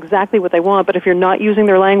offering them exactly what they want, but if you're not using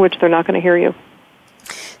their language, they're not going to hear you.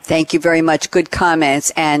 Thank you very much. Good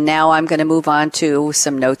comments. And now I'm going to move on to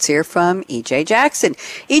some notes here from E.J. Jackson.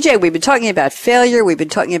 E.J., we've been talking about failure. We've been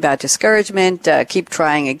talking about discouragement. Keep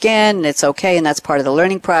trying again, and it's okay, and that's part of the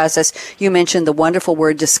learning process. You mentioned the wonderful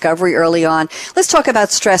word discovery early on. Let's talk about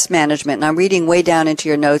stress management. And I'm reading way down into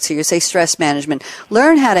your notes here. You say stress management.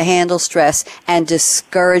 Learn how to handle stress and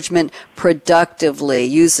discouragement productively.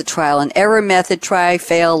 Use the trial and error method. Try,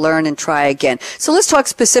 fail, learn, and try again. So let's talk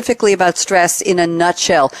specifically about stress in a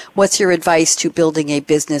nutshell. well, what's your advice to building a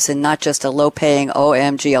business and not just a low-paying,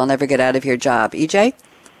 OMG, I'll never get out of here job? EJ?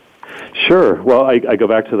 Sure. Well, I go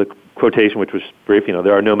back to the quotation, which was brief.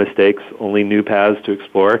 There are no mistakes, only new paths to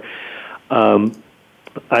explore.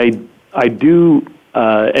 I do,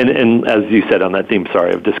 and as you said on that theme,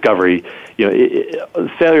 of discovery,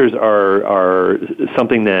 failures are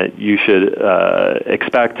something that you should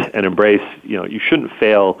expect and embrace. You shouldn't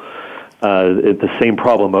fail at the same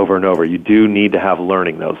problem over and over. You do need to have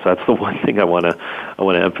learning, though. So that's the one thing I want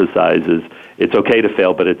to emphasize is it's okay to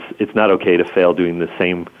fail, but it's not okay to fail doing the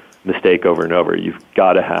same mistake over and over. You've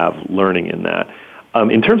got to have learning in that.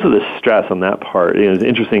 In terms of the stress on that part, it's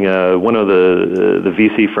interesting. One of the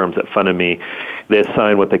VC firms that funded me, they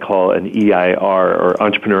assigned what they call an EIR, or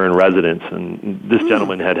entrepreneur in residence. And this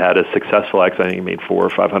gentleman had a successful exit. I think he made $400 or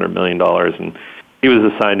 $500 million, and he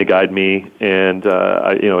was assigned to guide me. And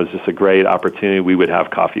it was just a great opportunity. We would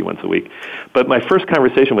have coffee once a week. But my first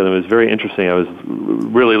conversation with him was very interesting. I was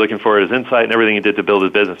really looking for his insight and everything he did to build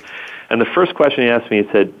his business. And the first question he asked me,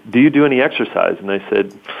 he said, "Do you do any exercise?" And I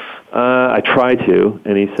said, I try to.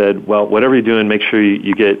 And he said, well, whatever you're doing, make sure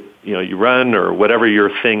you get, you run or whatever your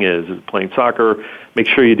thing is, playing soccer, make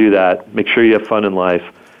sure you do that. Make sure you have fun in life.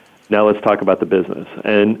 Now let's talk about the business.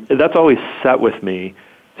 And that's always sat with me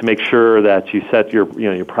to make sure that you set your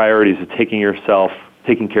priorities of taking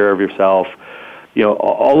care of yourself,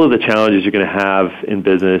 all of the challenges you're going to have in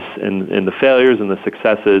business and the failures and the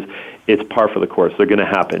successes, it's par for the course. They're going to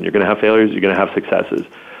happen. You're going to have failures, you're going to have successes.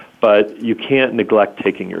 But you can't neglect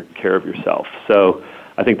taking care of yourself. So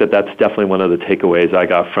I think that's definitely one of the takeaways I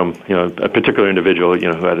got from a particular individual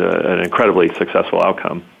who had an incredibly successful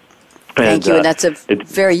outcome. Thank you, and that's a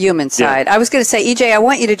very human side. Yeah. I was going to say, EJ, I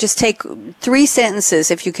want you to just take 3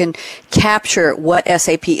 sentences, if you can capture what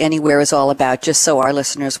SAP Anywhere is all about, just so our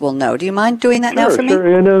listeners will know. Do you mind doing that now for me? Sure,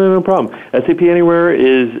 yeah, no problem. SAP Anywhere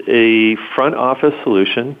is a front office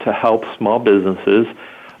solution to help small businesses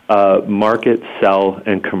market, sell,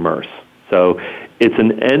 and commerce. So it's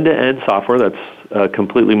an end-to-end software that's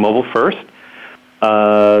completely mobile first.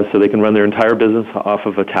 So they can run their entire business off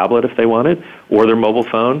of a tablet if they wanted, or their mobile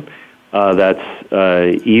phone.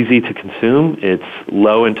 That's easy to consume. It's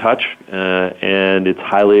low in touch, and it's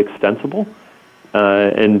highly extensible,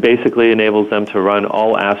 and basically enables them to run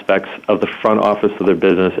all aspects of the front office of their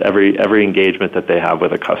business, every engagement that they have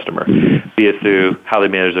with a customer, be it through how they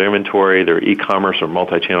manage their inventory, their e-commerce or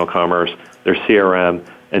multi-channel commerce, their CRM,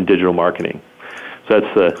 and digital marketing. So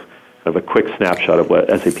that's kind of a quick snapshot of what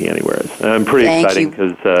SAP Anywhere is. And I'm pretty exciting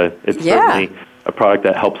because it's certainly a product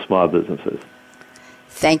that helps small businesses.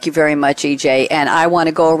 Thank you very much, EJ. And I want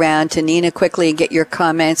to go around to Nina quickly and get your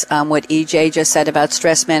comments on what EJ just said about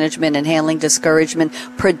stress management and handling discouragement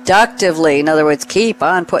productively. In other words, keep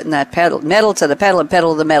on putting that metal to the pedal and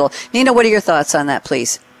pedal to the metal. Nina, what are your thoughts on that,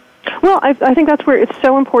 please? Well, I think that's where it's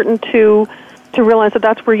so important to realize that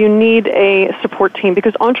that's where you need a support team,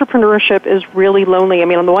 because entrepreneurship is really lonely. I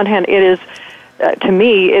mean, on the one hand, it is, to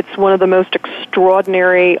me, it's one of the most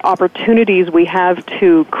extraordinary opportunities we have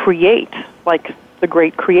to create, like the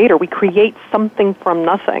great creator. We create something from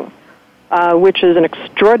nothing, which is an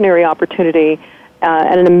extraordinary opportunity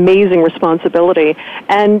and an amazing responsibility.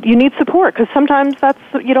 And you need support, because sometimes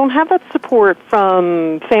you don't have that support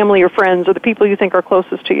from family or friends or the people you think are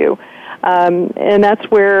closest to you. And that's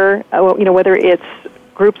where, whether it's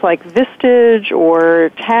groups like Vistage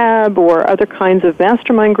or Tab or other kinds of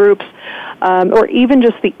mastermind groups, or even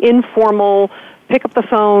just the informal pick up the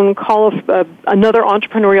phone, call another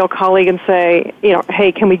entrepreneurial colleague and say,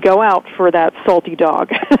 hey, can we go out for that salty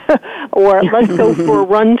dog? Or let's go for a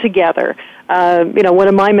run together. One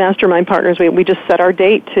of my mastermind partners, we just set our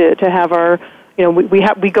date to have our,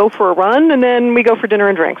 we go for a run and then we go for dinner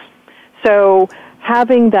and drinks. So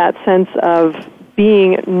having that sense of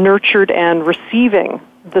being nurtured and receiving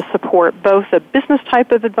the support, both the business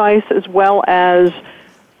type of advice as well as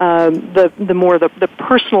the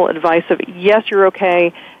personal advice of, yes, you're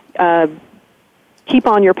okay, keep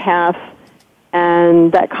on your path,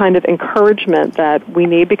 and that kind of encouragement that we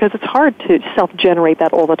need, because it's hard to self-generate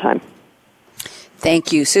that all the time.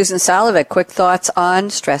 Thank you. Susan Solovic, quick thoughts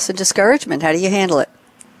on stress and discouragement. How do you handle it?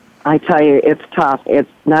 I tell you, it's tough. It's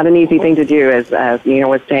not an easy thing to do, as Nina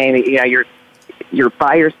was saying. You're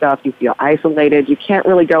by yourself, you feel isolated, you can't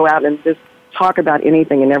really go out and just talk about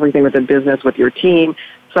anything and everything with the business with your team.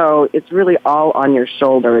 So it's really all on your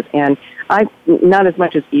shoulders. And I, not as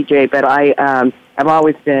much as EJ, but I've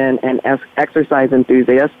always been an exercise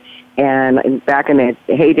enthusiast. And back in the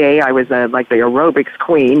heyday, I was like the aerobics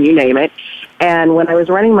queen, you name it. And when I was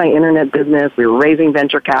running my internet business, we were raising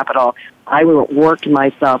venture capital, I worked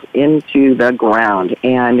myself into the ground.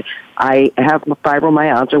 And I have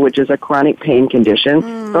fibromyalgia, which is a chronic pain condition.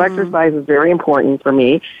 So exercise is very important for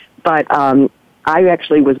me. But I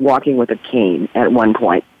actually was walking with a cane at one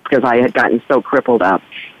point because I had gotten so crippled up.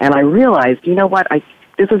 And I realized, you know what,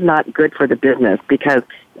 this is not good for the business, because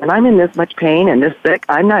when I'm in this much pain and this sick,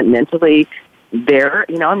 I'm not mentally there.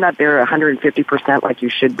 I'm not there 150% like you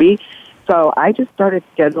should be. So I just started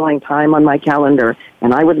scheduling time on my calendar,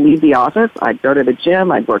 and I would leave the office, I'd go to the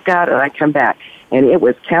gym, I'd work out, and I'd come back. And it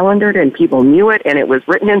was calendared, and people knew it, and it was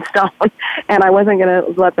written in stone, and I wasn't going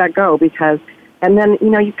to let that go because... And then,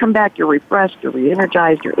 you come back, you're refreshed, you're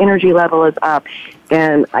re-energized, your energy level is up.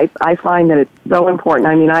 And I find that it's so important.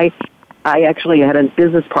 I mean, I actually had a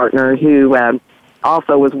business partner who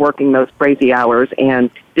also was working those crazy hours and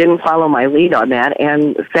didn't follow my lead on that.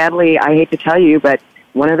 And sadly, I hate to tell you, but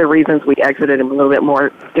one of the reasons we exited him a little bit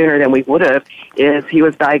more sooner than we would have is he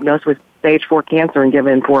was diagnosed with stage 4 cancer and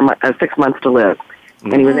given 6 months to live.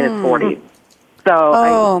 And he was in his 40s.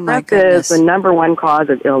 So stress is the number one cause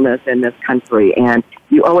of illness in this country, and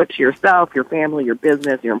you owe it to yourself, your family, your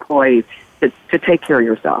business, your employees to take care of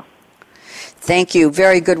yourself. Thank you.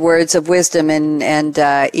 Very good words of wisdom. And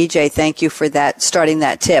EJ, thank you for that, starting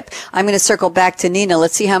that tip. I'm going to circle back to Nina.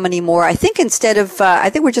 Let's see how many more. I think I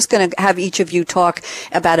think we're just going to have each of you talk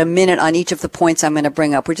about a minute on each of the points I'm going to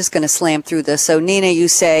bring up. We're just going to slam through this. So Nina, you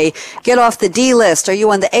say, get off the D list. Are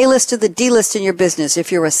you on the A list or the D list in your business?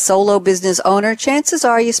 If you're a solo business owner, chances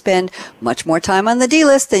are you spend much more time on the D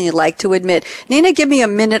list than you'd like to admit. Nina, give me a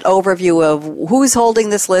minute overview of who's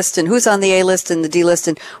holding this list and who's on the A list and the D list,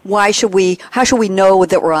 and how should we know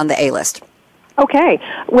that we're on the A list? Okay.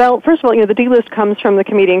 Well, first of all, the D list comes from the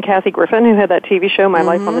comedian Kathy Griffin, who had that TV show, My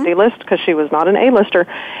Life on the D List, because she was not an A-lister.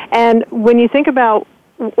 And when you think about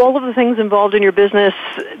all of the things involved in your business,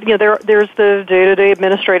 there's the day-to-day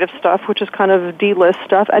administrative stuff, which is kind of D-list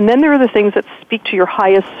stuff, and then there are the things that speak to your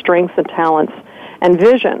highest strengths and talents and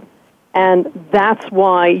vision. And that's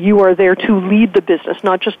why you are there to lead the business,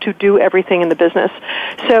 not just to do everything in the business.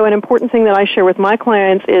 So an important thing that I share with my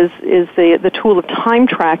clients is the tool of time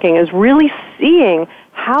tracking, is really seeing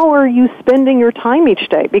how are you spending your time each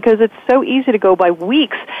day, because it's so easy to go by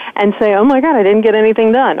weeks and say, oh my God, I didn't get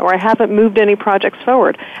anything done, or I haven't moved any projects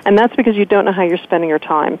forward. And that's because you don't know how you're spending your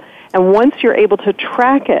time. And once you're able to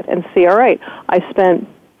track it and see, all right, I spent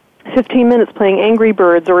 15 minutes playing Angry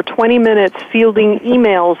Birds or 20 minutes fielding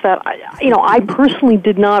emails that I personally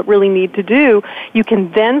did not really need to do, you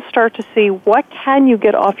can then start to see what can you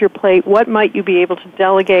get off your plate, what might you be able to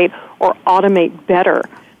delegate or automate better,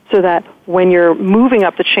 so that when you're moving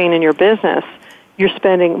up the chain in your business, you're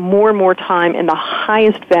spending more and more time in the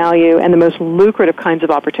highest value and the most lucrative kinds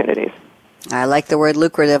of opportunities. I like the word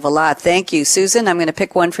lucrative a lot. Thank you. Susan, I'm going to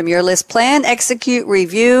pick one from your list. Plan, execute,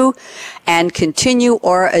 review, and continue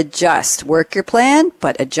or adjust. Work your plan,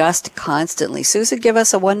 but adjust constantly. Susan, give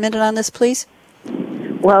us a 1 minute on this, please.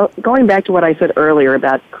 Well, going back to what I said earlier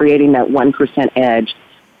about creating that 1% edge,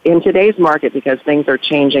 in today's market, because things are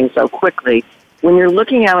changing so quickly, when you're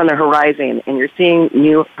looking out on the horizon and you're seeing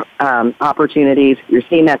new opportunities, you're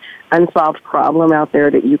seeing that unsolved problem out there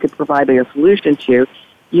that you could provide a solution to,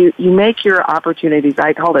 you make your opportunities,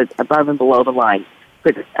 I call it above and below the line.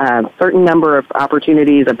 Put a certain number of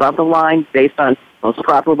opportunities above the line based on most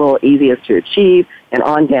profitable, easiest to achieve, and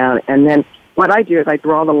on down. And then what I do is I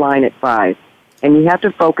draw the line at 5. And you have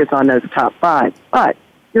to focus on those top 5. But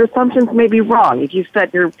your assumptions may be wrong. If you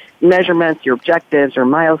set your measurements, your objectives, your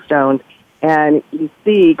milestones, and you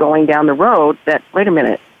see going down the road that, wait a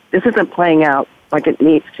minute, this isn't playing out like it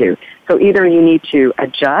needs to. So either you need to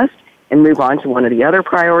adjust and move on to one of the other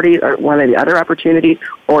priorities or one of the other opportunities,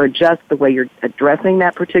 or adjust the way you're addressing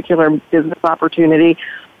that particular business opportunity,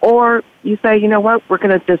 or you say, you know what, we're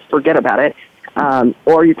going to just forget about it,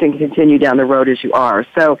 or you can continue down the road as you are.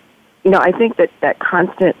 So, I think that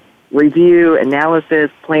constant review,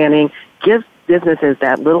 analysis, planning gives businesses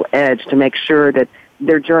that little edge to make sure that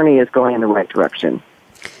their journey is going in the right direction.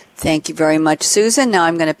 Thank you very much, Susan. Now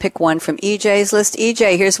I'm going to pick one from EJ's list.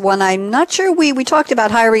 EJ, here's one I'm not sure we talked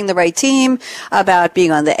about hiring the right team, about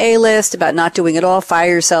being on the A list, about not doing it all,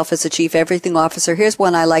 fire yourself as the chief everything officer. Here's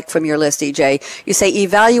one I like from your list, EJ. You say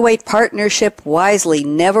evaluate partnership wisely.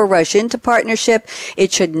 Never rush into partnership.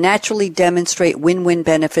 It should naturally demonstrate win-win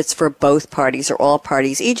benefits for both parties or all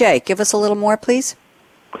parties. EJ, give us a little more, please.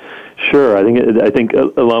 Sure. I think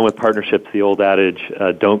along with partnerships, the old adage,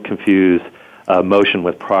 don't confuse motion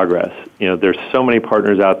with progress. There's so many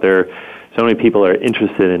partners out there So many people are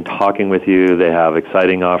interested in talking with you. They have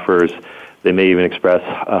exciting offers. They may even express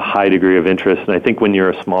a high degree of interest. And I think when you're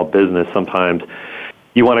a small business, sometimes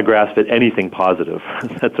you want to grasp at anything positive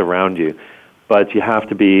that's around you. But you have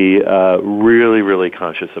to be really, really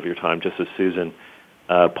conscious of your time, just as Susan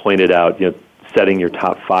pointed out, setting your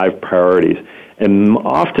top 5 priorities. And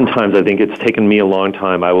oftentimes, I think it's taken me a long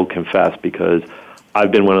time, I will confess, because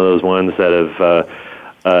I've been one of those ones that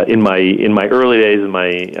have, in my early days, in my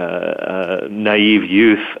naive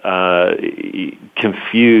youth,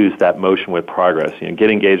 confused that motion with progress. Get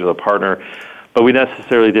engaged with a partner, but we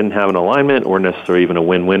necessarily didn't have an alignment or necessarily even a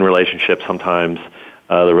win-win relationship. Sometimes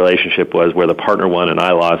the relationship was where the partner won and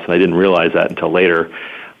I lost, and I didn't realize that until later.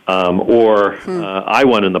 I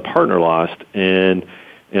won and the partner lost, and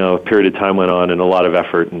a period of time went on and a lot of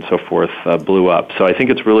effort and so forth blew up. So I think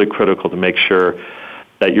it's really critical to make sure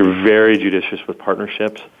that you're very judicious with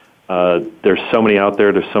partnerships. There's so many out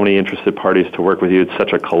there. There's so many interested parties to work with you. It's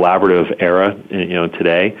such a collaborative era,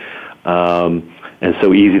 today, and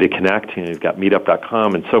so easy to connect. You've got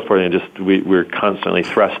Meetup.com and so forth, and we're constantly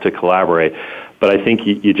thrust to collaborate. But I think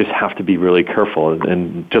you just have to be really careful.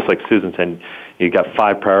 And just like Susan said, you've got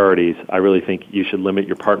 5 priorities. I really think you should limit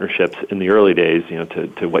your partnerships in the early days,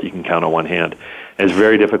 to what you can count on one hand. And it's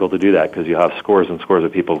very difficult to do that because you have scores and scores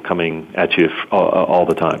of people coming at you all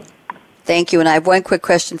the time. Thank you. And I have one quick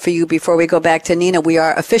question for you before we go back to Nina. We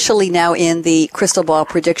are officially now in the crystal ball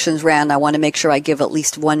predictions round. I want to make sure I give at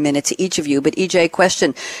least 1 minute to each of you. But EJ,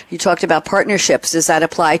 question, you talked about partnerships. Does that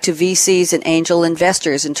apply to VCs and angel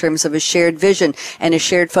investors in terms of a shared vision and a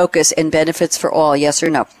shared focus and benefits for all? Yes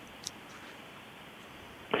or no?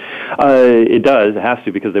 It does. It has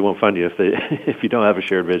to, because they won't fund you if you don't have a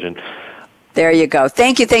shared vision. There you go.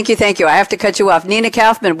 Thank you. I have to cut you off. Nina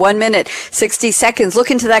Kaufman, 1 minute, 60 seconds.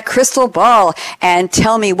 Look into that crystal ball and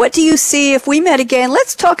tell me, what do you see if we met again?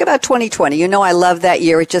 Let's talk about 2020. I love that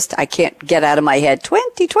year. I can't get out of my head.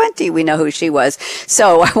 2020, we know who she was.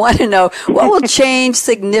 So I want to know, what will change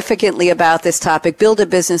significantly about this topic? Build a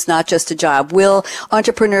business, not just a job. Will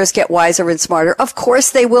entrepreneurs get wiser and smarter? Of course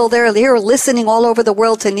they will. They're listening all over the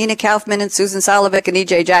world to Nina Kaufman and Susan Solovic and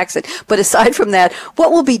EJ Jackson. But aside from that,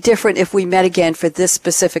 what will be different if we met again for this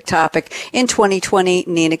specific topic in 2020?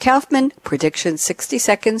 Nina Kaufman, prediction, 60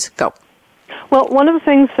 seconds, go. Well, one of the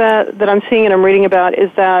things that I'm seeing and I'm reading about is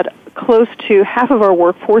that close to half of our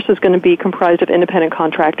workforce is going to be comprised of independent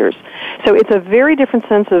contractors. So it's a very different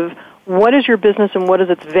sense of what is your business and what is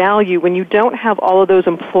its value when you don't have all of those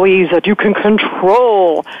employees that you can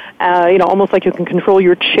control, almost like you can control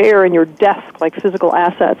your chair and your desk, like physical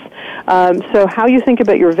assets. So how you think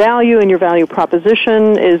about your value and your value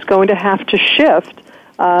proposition is going to have to shift,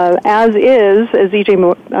 as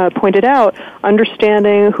EJ pointed out,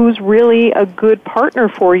 understanding who's really a good partner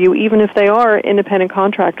for you, even if they are independent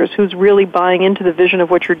contractors, who's really buying into the vision of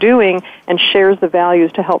what you're doing and shares the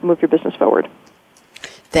values to help move your business forward.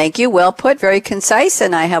 Thank you. Well put. Very concise.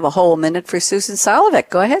 And I have a whole minute for Susan Solovic.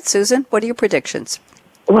 Go ahead, Susan. What are your predictions?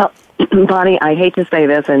 Well, Bonnie, I hate to say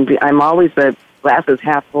this, and I'm always the glass is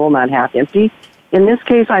half full, not half empty. In this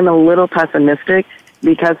case, I'm a little pessimistic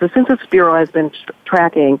because the Census Bureau has been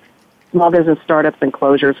tracking small business startups and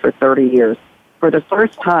closures for 30 years. For the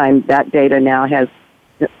first time, that data now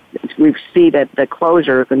we see that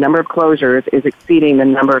the number of closures is exceeding the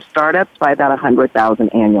number of startups by about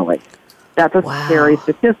 100,000 annually. That's a scary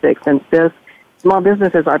statistic, since small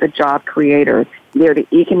businesses are the job creators. They're the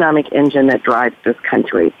economic engine that drives this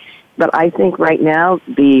country. But I think right now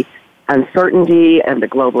the uncertainty of the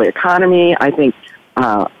global economy, I think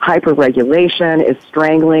hyper-regulation is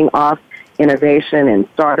strangling off innovation and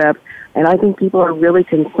startups, and I think people are really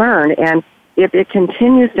concerned. And if it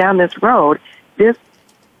continues down this road, this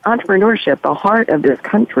entrepreneurship, the heart of this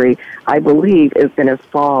country, I believe, is going to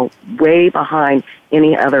fall way behind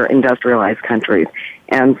any other industrialized countries.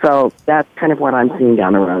 And so that's kind of what I'm seeing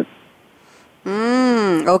down the road.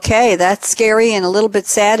 Okay, that's scary and a little bit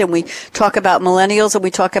sad. And we talk about millennials and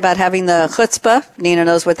we talk about having the chutzpah. Nina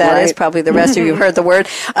knows what that is. Probably the rest of you have heard the word.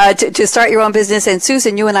 To start your own business. And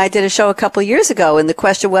Susan, you and I did a show a couple of years ago. And the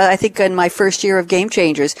question was, I think in my first year of Game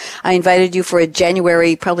Changers, I invited you for a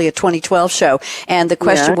January, probably a 2012 show. And the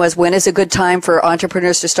question was, when is a good time for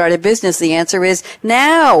entrepreneurs to start a business? The answer is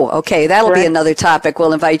now. Okay, that'll be another topic.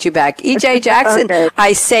 We'll invite you back. EJ Jackson,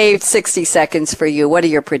 I saved 60 seconds for you. What are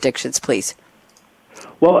your predictions, please?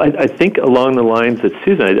 Well, I think along the lines that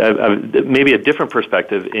Susan, maybe a different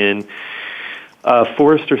perspective.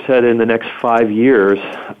 Forrester said in the next 5 years,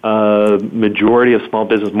 majority of small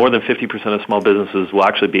business, more than 50% of small businesses will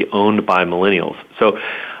actually be owned by millennials. So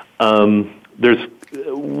there's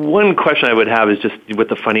one question I would have is just with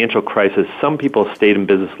the financial crisis, some people stayed in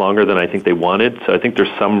business longer than I think they wanted. So I think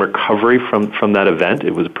there's some recovery from that event.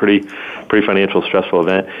 It was a pretty financial stressful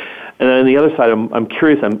event. And then on the other side, I'm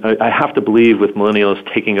curious. I have to believe with millennials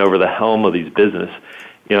taking over the helm of these business,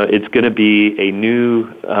 it's going to be a new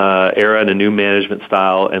era and a new management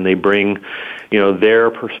style, and they bring, their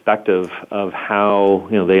perspective of how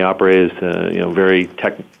they operate as very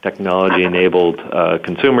technology-enabled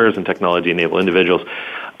consumers and technology-enabled individuals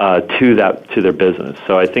to their business.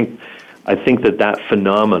 So I think that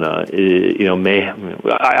phenomena,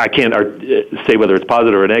 I can't say whether it's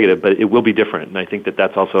positive or negative, but it will be different, and I think that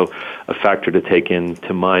that's also a factor to take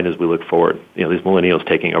into mind as we look forward. These millennials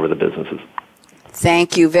taking over the businesses.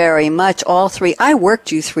 Thank you very much, all three. I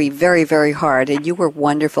worked you three very, very hard, and you were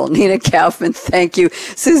wonderful. Nina Kaufman, thank you.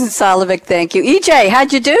 Susan Solovic, thank you. EJ,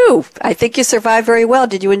 how'd you do? I think you survived very well.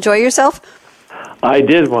 Did you enjoy yourself? I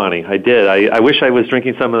did, Bonnie. I did. I wish I was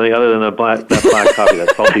drinking something other than that black coffee.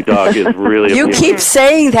 That salty dog is really You appealing. keep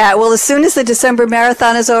saying that. Well, as soon as the December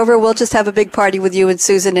marathon is over, we'll just have a big party with you and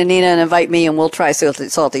Susan and Nina and invite me, and we'll try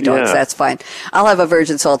salty dogs. Yeah. That's fine. I'll have a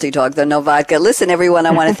virgin salty dog, though, no vodka. Listen, everyone,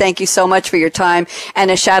 I want to thank you so much for your time,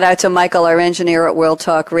 and a shout-out to Michael, our engineer at World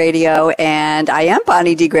Talk Radio, and I am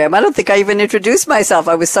Bonnie D. Graham. I don't think I even introduced myself.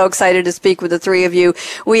 I was so excited to speak with the three of you.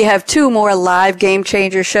 We have 2 more live Game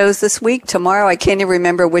Changer shows this week. Tomorrow, I can't even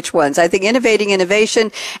remember which ones. I think Innovating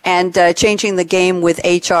Innovation and Changing the Game with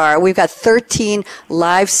HR. We've got 13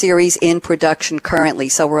 live series in production currently,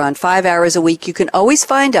 so we're on 5 hours a week. You can always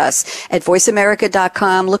find us at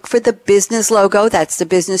voiceamerica.com. Look for the business logo. That's the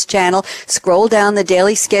business channel. Scroll down the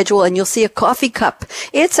daily schedule and you'll see a coffee cup.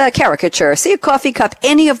 It's a caricature. See a coffee cup.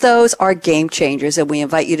 Any of those are game changers, and we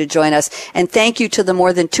invite you to join us. And thank you to the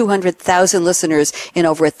more than 200,000 listeners in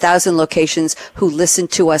over 1,000 locations who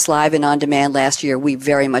listened to us live and on demand last year. We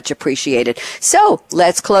very much appreciate it. So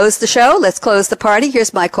let's close the show. Let's close the party.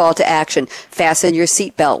 Here's my call to action. Fasten your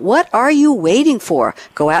seatbelt. What are you waiting for?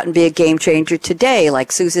 Go out and be a game changer today,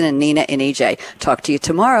 like Susan and Nina and EJ. Talk to you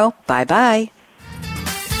tomorrow. Bye-bye.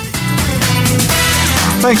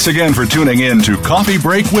 Thanks again for tuning in to Coffee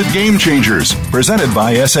Break with Game Changers, presented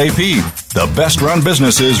by SAP. The best-run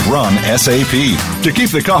businesses run SAP. To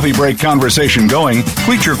keep the Coffee Break conversation going,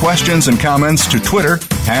 tweet your questions and comments to Twitter,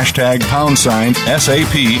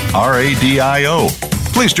 #SAP Radio.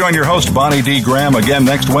 Please join your host, Bonnie D. Graham, again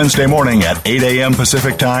next Wednesday morning at 8 a.m.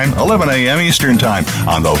 Pacific Time, 11 a.m. Eastern Time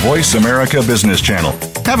on the Voice America Business Channel.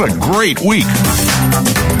 Have a great week.